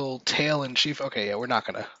Dr. Dolittle Tail in Chief. Okay, yeah, we're not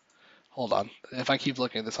gonna Hold on. If I keep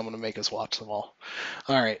looking at this, I'm going to make us watch them all.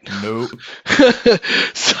 All right. Nope.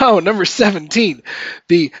 So, number 17,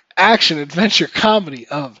 the action adventure comedy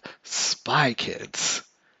of Spy Kids.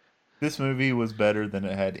 This movie was better than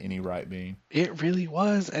it had any right being. It really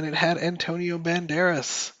was, and it had Antonio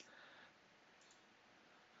Banderas.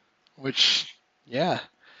 Which, yeah.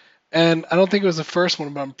 And I don't think it was the first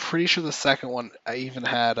one, but I'm pretty sure the second one I even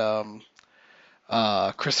had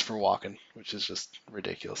Christopher Walken, which is just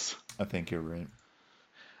ridiculous. I think you're right.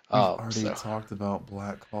 We've already So, talked about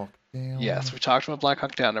Black Hawk Down. yes, we talked about Black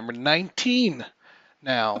Hawk Down. Number 19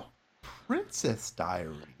 now. Princess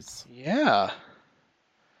Diaries. Yeah.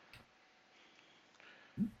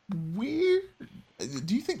 Weird.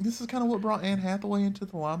 Do you think this is kind of what brought Anne Hathaway into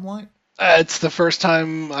the limelight? It's the first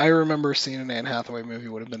time I remember seeing an Anne Hathaway movie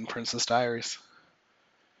would have been Princess Diaries.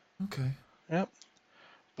 Okay. Yep.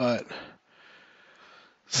 But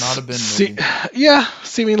not a Ben movie. Yeah,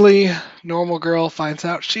 seemingly normal girl finds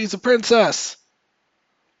out she's a princess.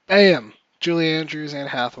 Bam. Julie Andrews, Anne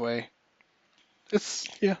Hathaway. It's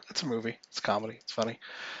a movie. It's a comedy. It's funny.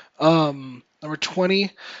 Number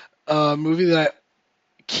 20, a movie that I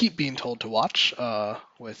keep being told to watch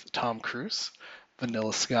with Tom Cruise,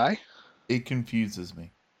 Vanilla Sky. It confuses me.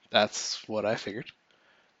 That's what I figured.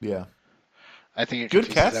 Yeah. I think it good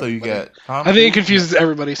cast though. You got Tom Cruise. It confuses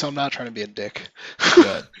everybody, so I'm not trying to be a dick.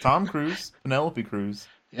 Yeah, Tom Cruise, Penelope Cruz,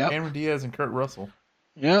 Cameron Diaz, and Kurt Russell.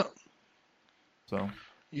 Yeah. So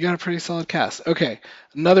you got a pretty solid cast. Okay,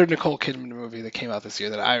 another Nicole Kidman movie that came out this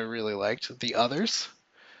year that I really liked, The Others.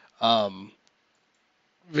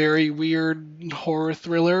 Very weird horror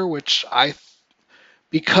thriller, which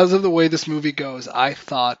because of the way this movie goes, I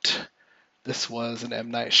thought this was an M.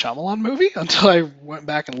 Night Shyamalan movie until I went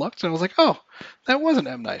back and looked, and I was like, oh, that wasn't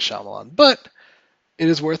M. Night Shyamalan. But it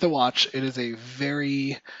is worth a watch. It is a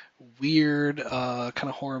very weird kind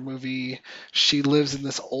of horror movie. She lives in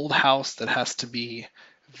this old house that has to be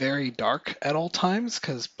very dark at all times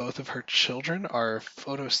because both of her children are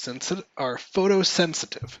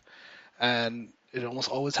photosensitive, and it almost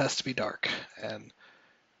always has to be dark. And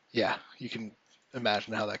yeah, you can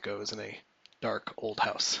imagine how that goes in a dark old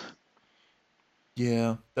house.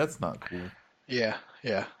 Yeah, that's not cool. Yeah.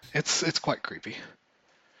 It's quite creepy.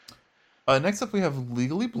 Next up, we have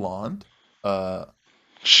Legally Blonde.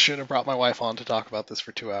 Should have brought my wife on to talk about this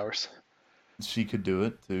for 2 hours. She could do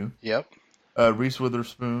it too. Yep. Reese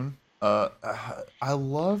Witherspoon. I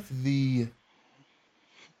love the.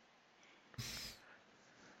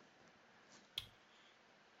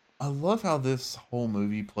 I love how this whole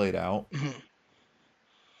movie played out,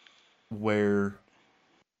 where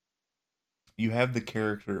you have the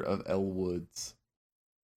character of Elle Woods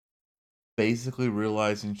basically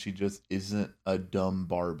realizing she just isn't a dumb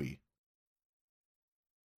Barbie.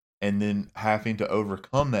 And then having to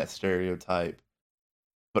overcome that stereotype,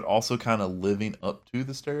 but also kind of living up to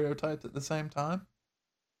the stereotype at the same time.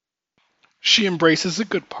 She embraces the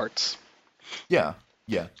good parts. Yeah.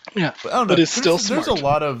 Yeah, but I don't know. It's still smart.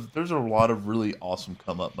 There's a lot of really awesome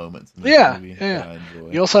come up moments in this movie that I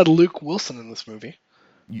enjoy. You also had Luke Wilson in this movie.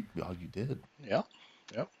 You did. Yeah.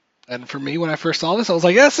 And for me, when I first saw this, I was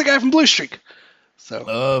like, that's the guy from Blue Streak. So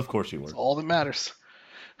of course you were. That's all that matters.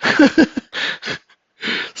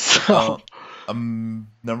 So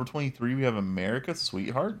number 23, we have America's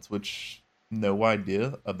Sweethearts, which no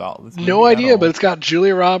idea about this movie. No idea, but it's got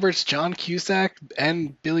Julia Roberts, John Cusack,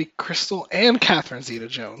 and Billy Crystal, and Catherine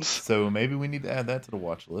Zeta-Jones. So maybe we need to add that to the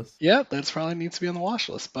watch list. Yeah, that's probably needs to be on the watch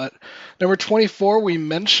list. But number 24, we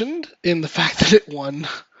mentioned in the fact that it won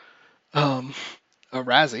a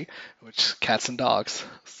Razzie, which is Cats and Dogs.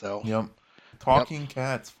 So yep, talking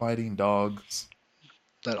cats fighting dogs.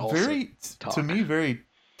 That also very to me very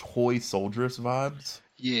toy soldiers vibes.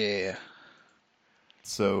 Yeah.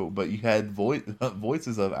 So, but you had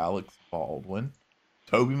voices of Alex Baldwin,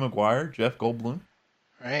 Tobey Maguire, Jeff Goldblum.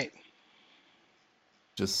 Right.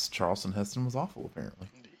 Just Charleston Heston was awful, apparently.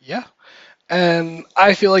 Yeah. And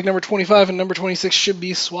I feel like number 25 and number 26 should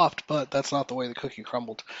be swapped, but that's not the way the cookie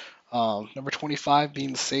crumbled. Number 25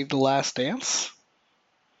 being Save the Last Dance.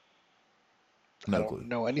 I don't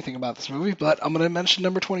know anything about this movie, but I'm going to mention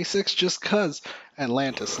number 26 just because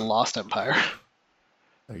Atlantis, The Lost Empire.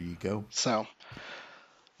 There you go. So,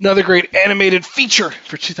 another great animated feature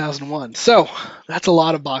for 2001. So, that's a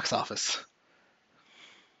lot of box office.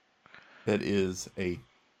 That is a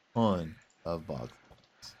ton of box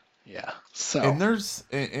office. Yeah. So,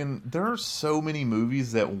 and there are so many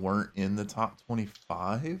movies that weren't in the top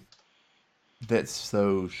 25 that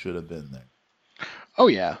so should have been there. Oh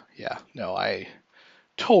yeah. No, I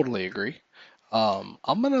totally agree.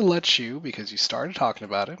 I'm gonna let you, because you started talking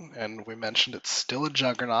about it, and we mentioned it's still a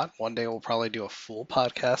juggernaut. One day we'll probably do a full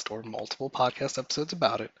podcast or multiple podcast episodes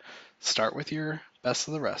about it. Start with your best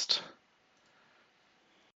of the rest.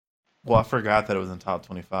 Well, I forgot that it was in top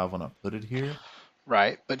 25 when I put it here.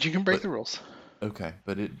 Right, but you can break But the rules. okay,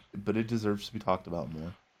 but it deserves to be talked about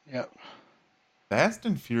more. Yep. Fast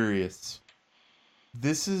and Furious.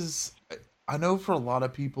 This is I know for a lot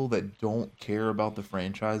of people that don't care about the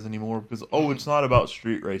franchise anymore because Hmm. it's not about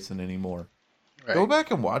street racing anymore. Go Right.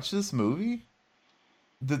 back and watch this movie.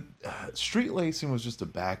 The street racing was just a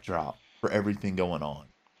backdrop for everything going on.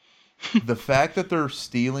 The fact that they're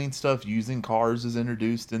stealing stuff using cars is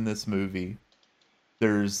introduced in this movie.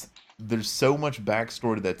 There's there's so much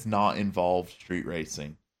backstory that's not involved street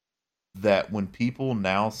racing that when people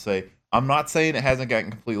now say, I'm not saying it hasn't gotten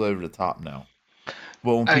completely over the top now,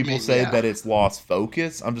 but when I people mean, say yeah. that it's lost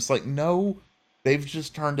focus, I'm just like, no, they've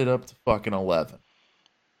just turned it up to fucking 11.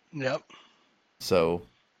 Yep. So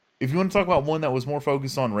if you want to talk about one that was more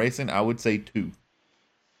focused on racing, I would say two,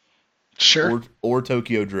 Sure. or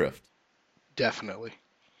Tokyo Drift. Definitely.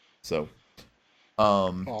 So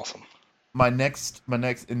um Awesome. my next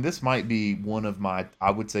and this might be one of my,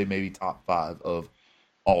 I would say maybe top 5 of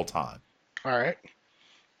all time. All right.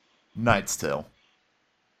 Knight's Tale.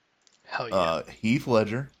 Hell yeah. Heath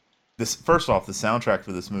Ledger. This, first off, the soundtrack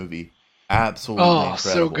for this movie, absolutely Oh,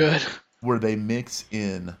 so incredible. good. Where they mix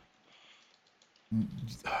in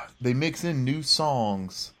new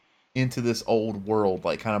songs into this old world,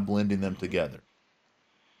 like kind of blending them together.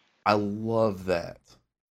 I love that.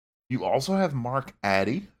 You also have Mark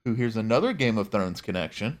Addy, who, here's another Game of Thrones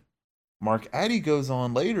connection. Mark Addy goes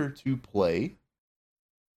on later to play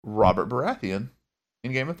Robert Baratheon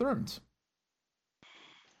in Game of Thrones.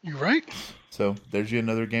 You right? So there's you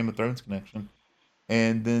another Game of Thrones connection.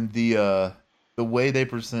 And then the way they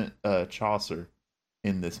present Chaucer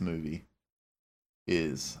in this movie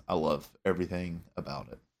is, I love everything about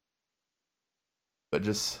it. But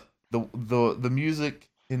just the music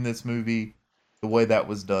in this movie, the way that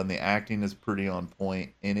was done, the acting is pretty on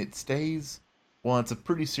point, and it stays. Well, it's a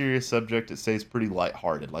pretty serious subject. It stays pretty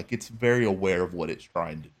lighthearted. Like, it's very aware of what it's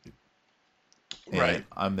trying to do, and Right.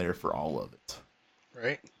 I'm there for all of it.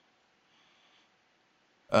 Right.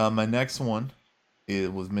 My next one,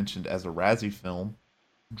 it was mentioned as a Razzie film,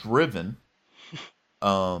 Driven.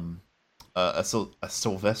 Um, a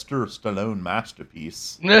Sylvester Stallone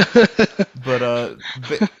masterpiece. But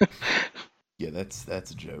yeah, that's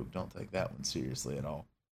a joke. Don't take that one seriously at all.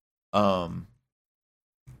 Um,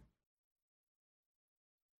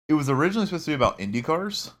 it was originally supposed to be about Indy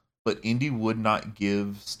cars, but Indy would not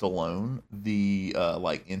give Stallone the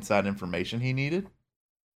like inside information he needed.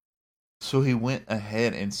 So he went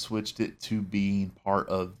ahead and switched it to being part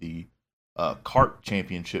of the kart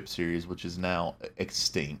championship series, which is now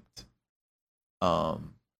extinct.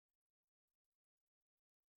 Um,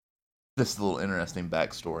 just a little interesting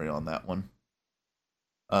backstory on that one.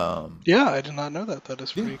 Yeah, I did not know that. That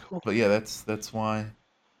is Yeah, pretty cool. but yeah, that's why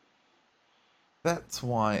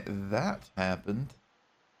that happened.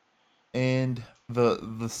 And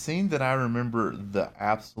the scene that I remember the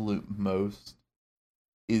absolute most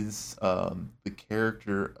is the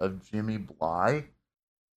character of Jimmy Bly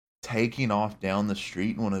taking off down the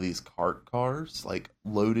street in one of these kart cars, like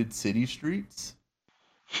loaded city streets.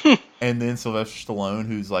 And then Sylvester Stallone,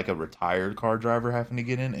 who's like a retired car driver, having to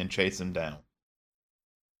get in and chase him down.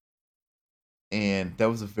 And that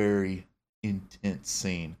was a very intense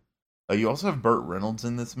scene. You also have Burt Reynolds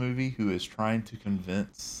in this movie, who is trying to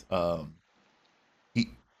convince. He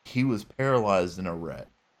he was paralyzed in a wreck,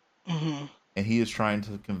 Hmm. and he is trying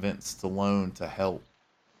to convince Stallone to help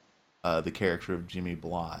the character of Jimmy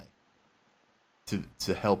Bly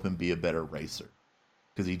to help him be a better racer,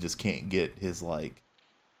 because he just can't get his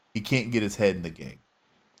he can't get his head in the game.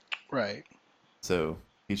 Right. So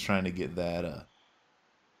he's trying to get that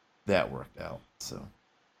worked out. So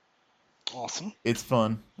Awesome. it's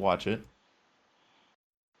fun. Watch it.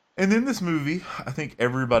 And then this movie, I think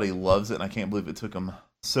everybody loves it, and I can't believe it took them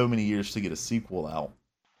so many years to get a sequel out.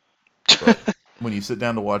 But when you sit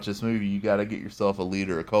down to watch this movie, you got to get yourself a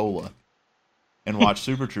liter of cola and watch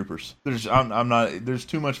Super Troopers. I'm not. There's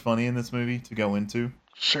too much funny in this movie to go into.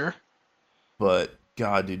 Sure. But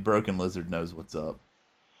God, dude, Broken Lizard knows what's up.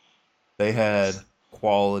 They had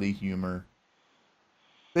quality humor.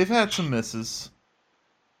 They've had some misses,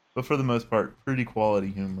 but for the most part, pretty quality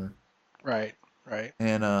humor. Right. Right.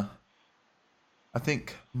 And I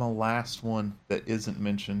think my last one that isn't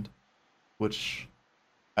mentioned, which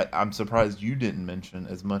I'm surprised you didn't mention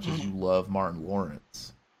as much as you love Martin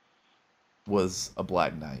Lawrence, was A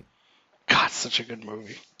Black Knight. God, such a good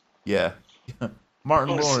movie. Yeah,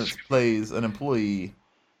 Martin Oh, Lawrence plays an employee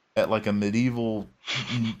at like a medieval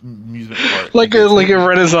amusement park. He like gets hit. a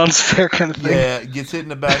Renaissance fair kind of thing. Yeah, gets hit in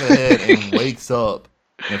the back of the head and wakes up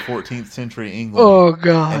in 14th century England Oh and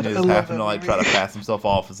God, I is love having that to like try movie. to pass himself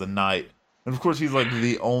off as a knight. And of course, he's like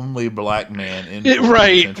the only black man in 14th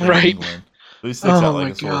Right, century right. England, so he sticks out Oh like my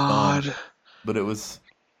a sore thumb. God. But it was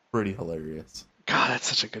pretty hilarious. God, that's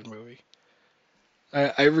such a good movie.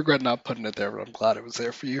 I regret not putting it there, but I'm glad it was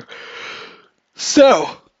there for you. So,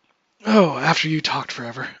 after you talked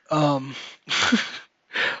forever, I'm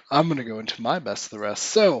gonna go into my best of the rest.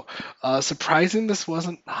 So, surprising this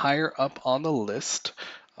wasn't higher up on the list,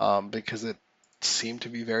 because it seemed to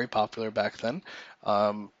be very popular back then.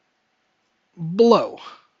 Um, Blow,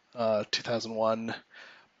 2001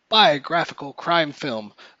 biographical crime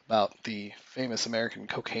film about the famous American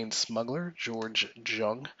cocaine smuggler George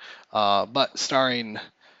Jung, but starring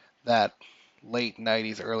that late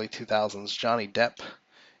 90s, early 2000s Johnny Depp.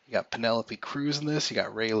 You got Penelope Cruz in this. You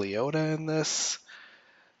got Ray Liotta in this.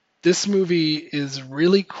 This movie is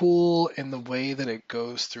really cool in the way that it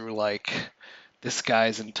goes through like this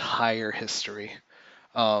guy's entire history,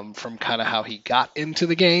 from kind of how he got into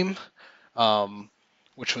the game, um,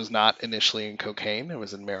 which was not initially in cocaine; it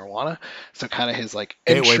was in marijuana. So kind of his like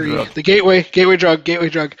Gateway entry, drug. the gateway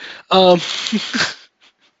drug.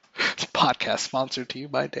 Podcast sponsored to you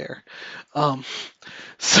by Dare. Um,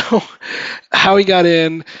 so how he got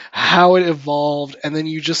in, how it evolved, and then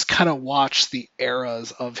you just kind of watch the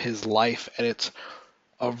eras of his life, and it's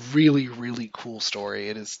a really, really cool story.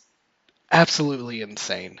 It is absolutely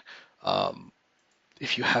insane. Um,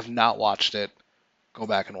 if you have not watched it, go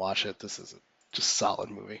back and watch it. This is a just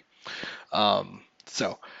solid movie.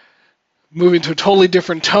 So moving to a totally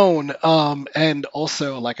different tone, and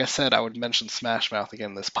also, like I said, I would mention Smash Mouth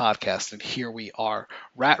again in this podcast, and here we are.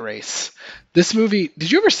 Rat Race. This movie.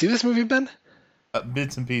 Did you ever see this movie, Ben?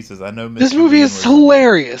 Bits and pieces. I know This Mr. movie Bean is was in it.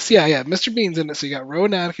 hilarious. Yeah. Mr. Bean's in it. So you got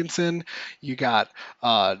Rowan Atkinson, you got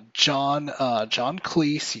John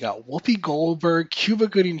Cleese, you got Whoopi Goldberg, Cuba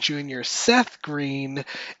Gooding Jr., Seth Green,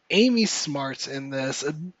 Amy Smart's in this.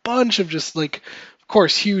 A bunch of just like, of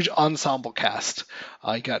course, huge ensemble cast.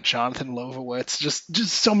 You got Jonathan Lovowitz, just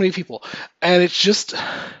so many people, and it's just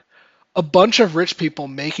a bunch of rich people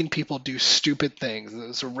making people do stupid things.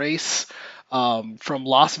 There's a race, from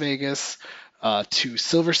Las Vegas, to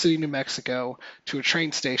Silver City, New Mexico, to a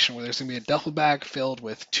train station where there's going to be a duffel bag filled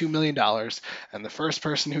with $2 million, and the first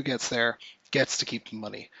person who gets there gets to keep the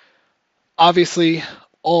money. Obviously,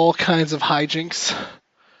 all kinds of hijinks,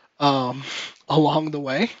 um, along the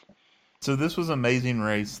way. So this was Amazing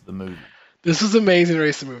Race, the movie. This is Amazing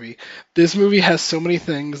Race, the movie. This movie has so many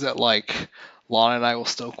things that like Lana and I will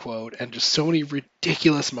still quote, and just so many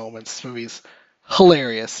ridiculous moments. This movie's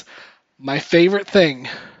hilarious. My favorite thing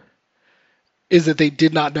is that they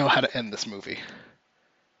did not know how to end this movie.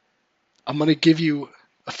 I'm going to give you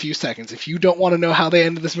a few seconds. If you don't want to know how they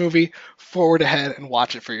ended this movie, forward ahead and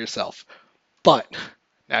watch it for yourself. But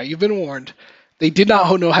now you've been warned. They did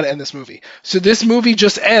not know how to end this movie. So this movie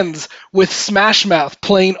just ends with Smash Mouth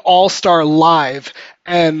playing All Star Live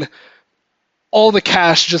and all the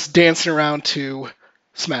cast just dancing around to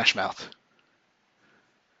Smash Mouth.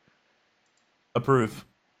 Approve.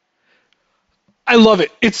 I love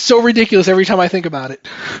it. It's so ridiculous every time I think about it.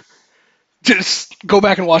 Just go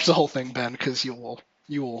back and watch the whole thing, Ben, because you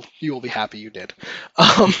will be happy you did.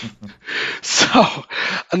 Um, so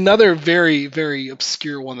another very very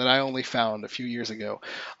obscure one that I only found a few years ago,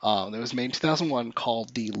 that was made in 2001,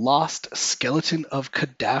 called The Lost Skeleton of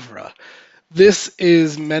Cadavra. This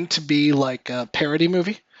is meant to be like a parody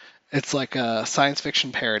movie. It's like a science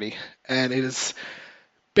fiction parody, and it is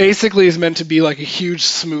basically is meant to be like a huge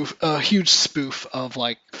spoof of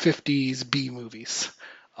like 50s B movies.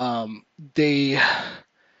 Um, they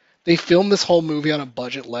they filmed this whole movie on a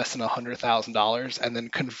budget less than $100,000 and then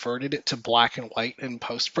converted it to black and white in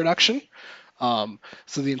post production.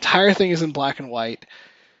 So the entire thing is in black and white.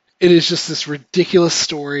 It is just this ridiculous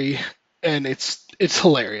story, and it's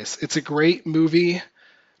hilarious. It's a great movie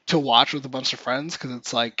to watch with a bunch of friends because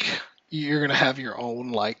it's like you're gonna have your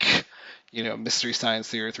own like Mystery Science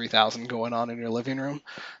Theater 3000 going on in your living room.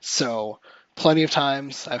 So plenty of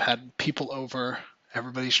times I've had people over,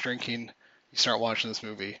 everybody's drinking, you start watching this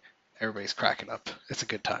movie, everybody's cracking up. It's a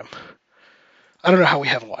good time. I don't know how we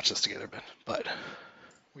haven't watched this together, Ben, but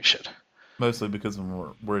we should. Mostly because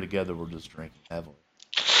when we're together, we're just drinking heavily.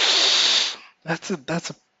 That's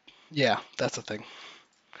a yeah, that's a thing.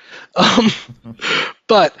 Um,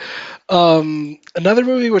 but another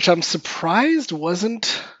movie which I'm surprised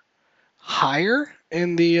wasn't higher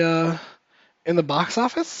in the box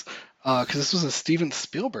office, because this was a Steven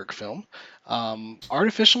Spielberg film.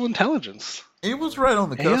 Artificial intelligence. It was right on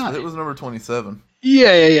the cusp. AI. It was number 27.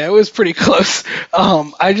 Yeah. It was pretty close.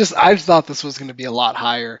 I just thought this was going to be a lot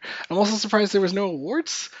higher. I'm also surprised there was no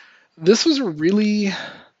awards. This was a really,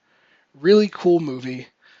 really cool movie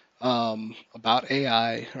about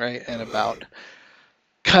AI, right, and about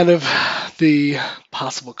kind of the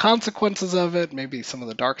possible consequences of it, maybe some of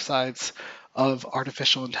the dark sides of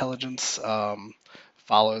artificial intelligence.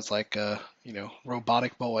 Follows like a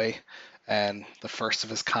robotic boy and the first of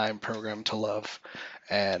his kind program to love,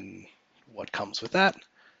 and what comes with that.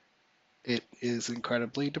 It is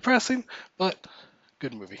incredibly depressing, but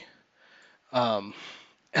good movie. Um,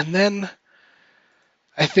 and then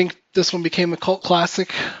I think this one became a cult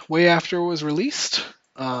classic way after it was released.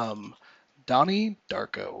 Donnie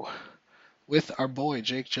Darko with our boy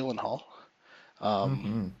Jake Gyllenhaal. Um,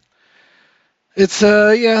 Mm-hmm. it's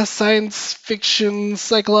a science fiction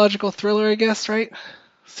psychological thriller, I guess, right?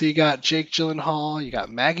 So you got Jake Gyllenhaal, you got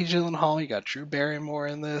Maggie Gyllenhaal, you got Drew Barrymore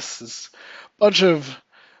in this. There's a bunch of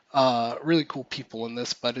really cool people in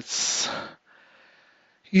this, but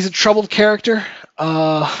he's a troubled character,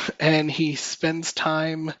 and he spends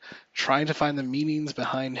time trying to find the meanings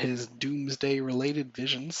behind his doomsday-related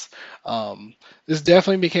visions. This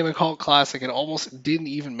definitely became a cult classic and almost didn't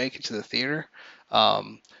even make it to the theater.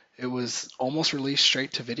 Um, it was almost released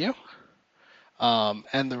straight to video,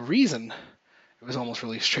 and the reason it was almost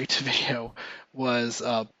released straight to video was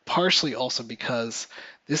partially also because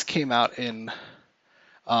this came out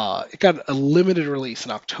it got a limited release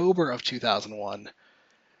in October of 2001.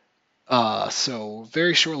 So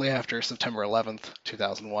very shortly after September 11th,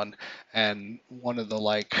 2001, and one of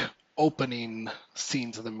the opening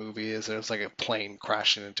scenes of the movie is there's like a plane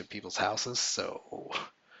crashing into people's houses. So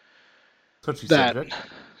Touchy that, subject.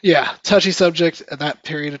 yeah, touchy subject at that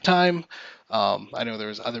period of time. I know there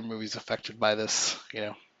was other movies affected by this,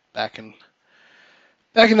 back in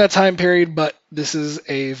that time period, but this is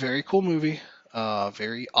a very cool movie,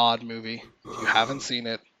 very odd movie. If you haven't seen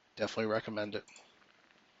it, definitely recommend it.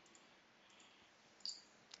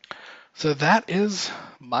 So that is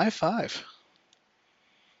my five.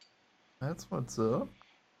 That's what's up.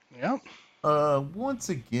 Yep. Once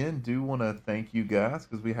again, do want to thank you guys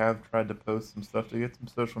because we have tried to post some stuff to get some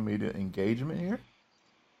social media engagement here.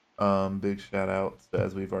 Big shout out to,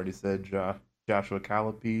 as we've already said, Joshua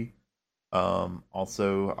Callipy.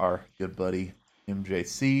 Also our good buddy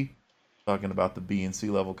MJC talking about the B and C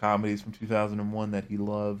level comedies from 2001 that he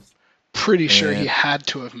loves. Pretty sure he And had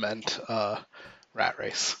to have meant Rat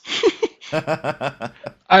Race. we'll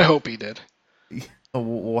I hope he did.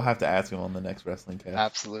 we'll have to ask him on the next wrestling cast.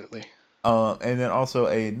 Absolutely. And then also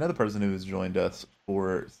another person who has joined us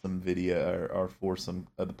for some video or for some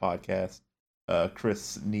of the podcast,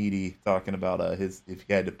 Chris Needy, talking about his if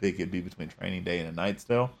he had to pick, it'd be between Training Day and A Knight's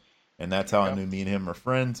Tale, and that's how I Yep. knew me and him are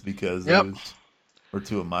friends because Yep. those were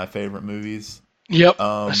two of my favorite movies. Yep.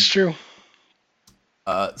 Um, That's true.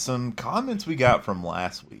 some comments we got from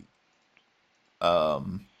last week,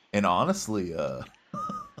 and honestly,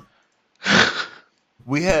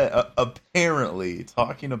 we had apparently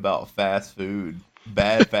talking about fast food,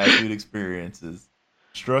 bad fast food experiences,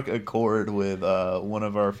 struck a chord with one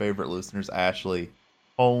of our favorite listeners, Ashley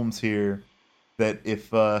Holmes here. That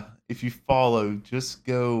if you follow, just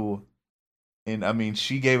go and I mean,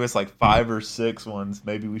 she gave us like 5 or 6 ones.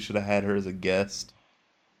 Maybe we should have had her as a guest.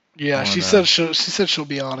 Yeah, On, she said she'll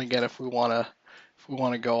be on again if we wanna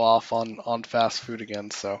go off on fast food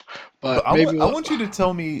again. So, but but maybe I want you to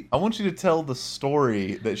tell me. I want you to tell the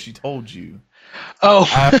story that she told you Oh,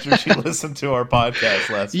 after she listened to our podcast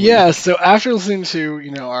last week. yeah. So after listening to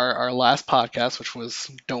our last podcast, which was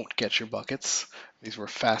 "Don't Get Your Buckets," these were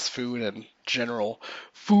fast food and general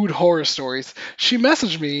food horror stories. She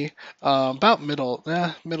messaged me about middle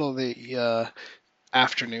of the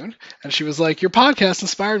afternoon, and she was like, "Your podcast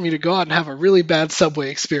inspired me to go out and have a really bad Subway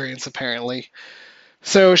experience." Apparently,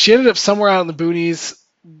 so she ended up somewhere out in the boonies.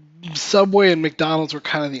 Subway and McDonald's were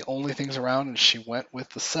kind of the only things around, and she went with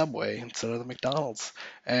the Subway instead of the McDonald's.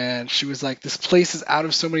 And she was like, "This place is out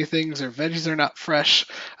of so many things. Their veggies are not fresh.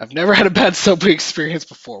 I've never had a bad Subway experience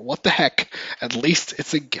before. What the heck? At least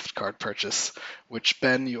it's a gift card purchase." Which,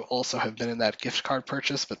 Ben, you also have been in that gift card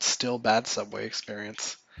purchase, but still bad Subway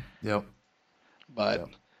experience. Yep. But, Yep.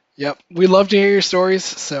 yep, we love to hear your stories.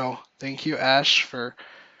 So thank you, Ash, for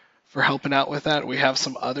helping out with that. We have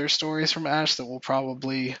some other stories from Ash that we'll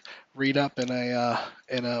probably read up in a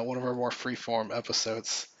one of our more freeform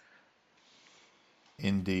episodes.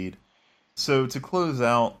 Indeed. So to close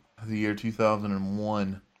out the year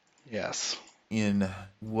 2001, Yes.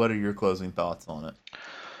 what are your closing thoughts on it?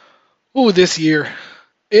 Oh, this year.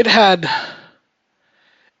 It had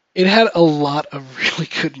it had a lot of really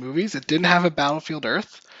good movies. It didn't have a Battlefield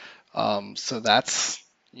Earth, so that's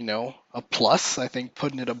a plus. I think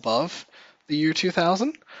putting it above the year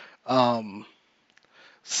 2000. Um,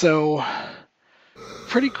 so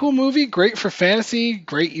pretty cool movie. Great for fantasy.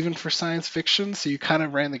 Great even for science fiction. So you kind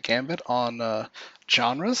of ran the gambit on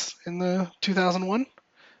genres in the 2001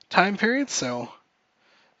 time period. So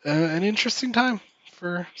an interesting time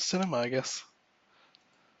for cinema, I guess.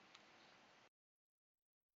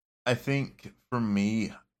 I think for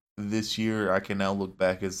me, this year I can now look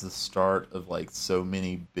back as the start of like so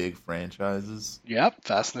many big franchises. Yep,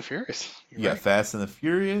 Fast and the Furious. You're You got right. Fast and the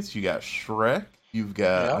Furious, you got Shrek, you've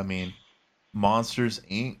got, I Yep, mean, Monsters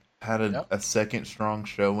Inc. had yep, a second strong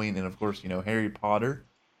showing, and of course, Harry Potter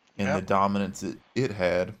and the yep. dominance it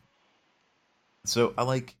had. So I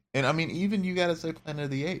like, and I mean, even you got to say Planet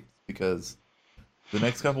of the Apes because the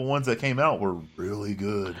next couple ones that came out were really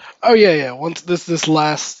good. Oh yeah, yeah. Once this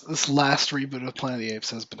last reboot of Planet of the Apes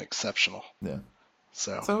has been exceptional. Yeah.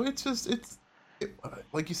 So, So it's just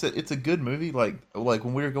like you said, it's a good movie. Like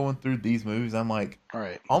when we were going through these movies, I'm like, all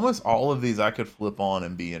right. almost all of these I could flip on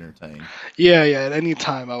and be entertained. Yeah, yeah. At any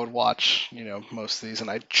time, I would watch, most of these, and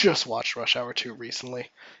I just watched Rush Hour 2 recently,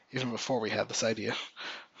 even before we had this idea.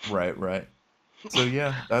 Right, right. So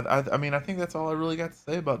yeah, I mean, I think that's all I really got to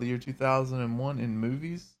say about the year 2001 in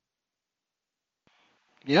movies.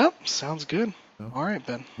 Yep, sounds good. So All right,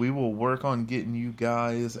 Ben. we will work on getting you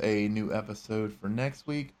guys a new episode for next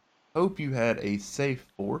week. Hope you had a safe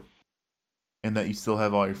 4th and that you still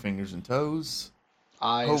have all your fingers and toes.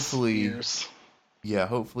 Eyes, Hopefully, ears. yeah,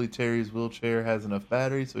 hopefully Terry's wheelchair has enough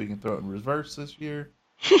battery so he can throw it in reverse this year.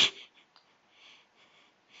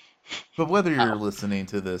 But whether you're Ow. listening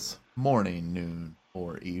to this morning, noon,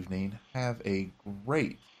 or evening, have a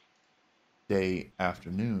great day,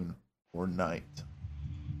 afternoon, or night.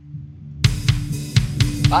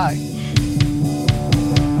 Bye.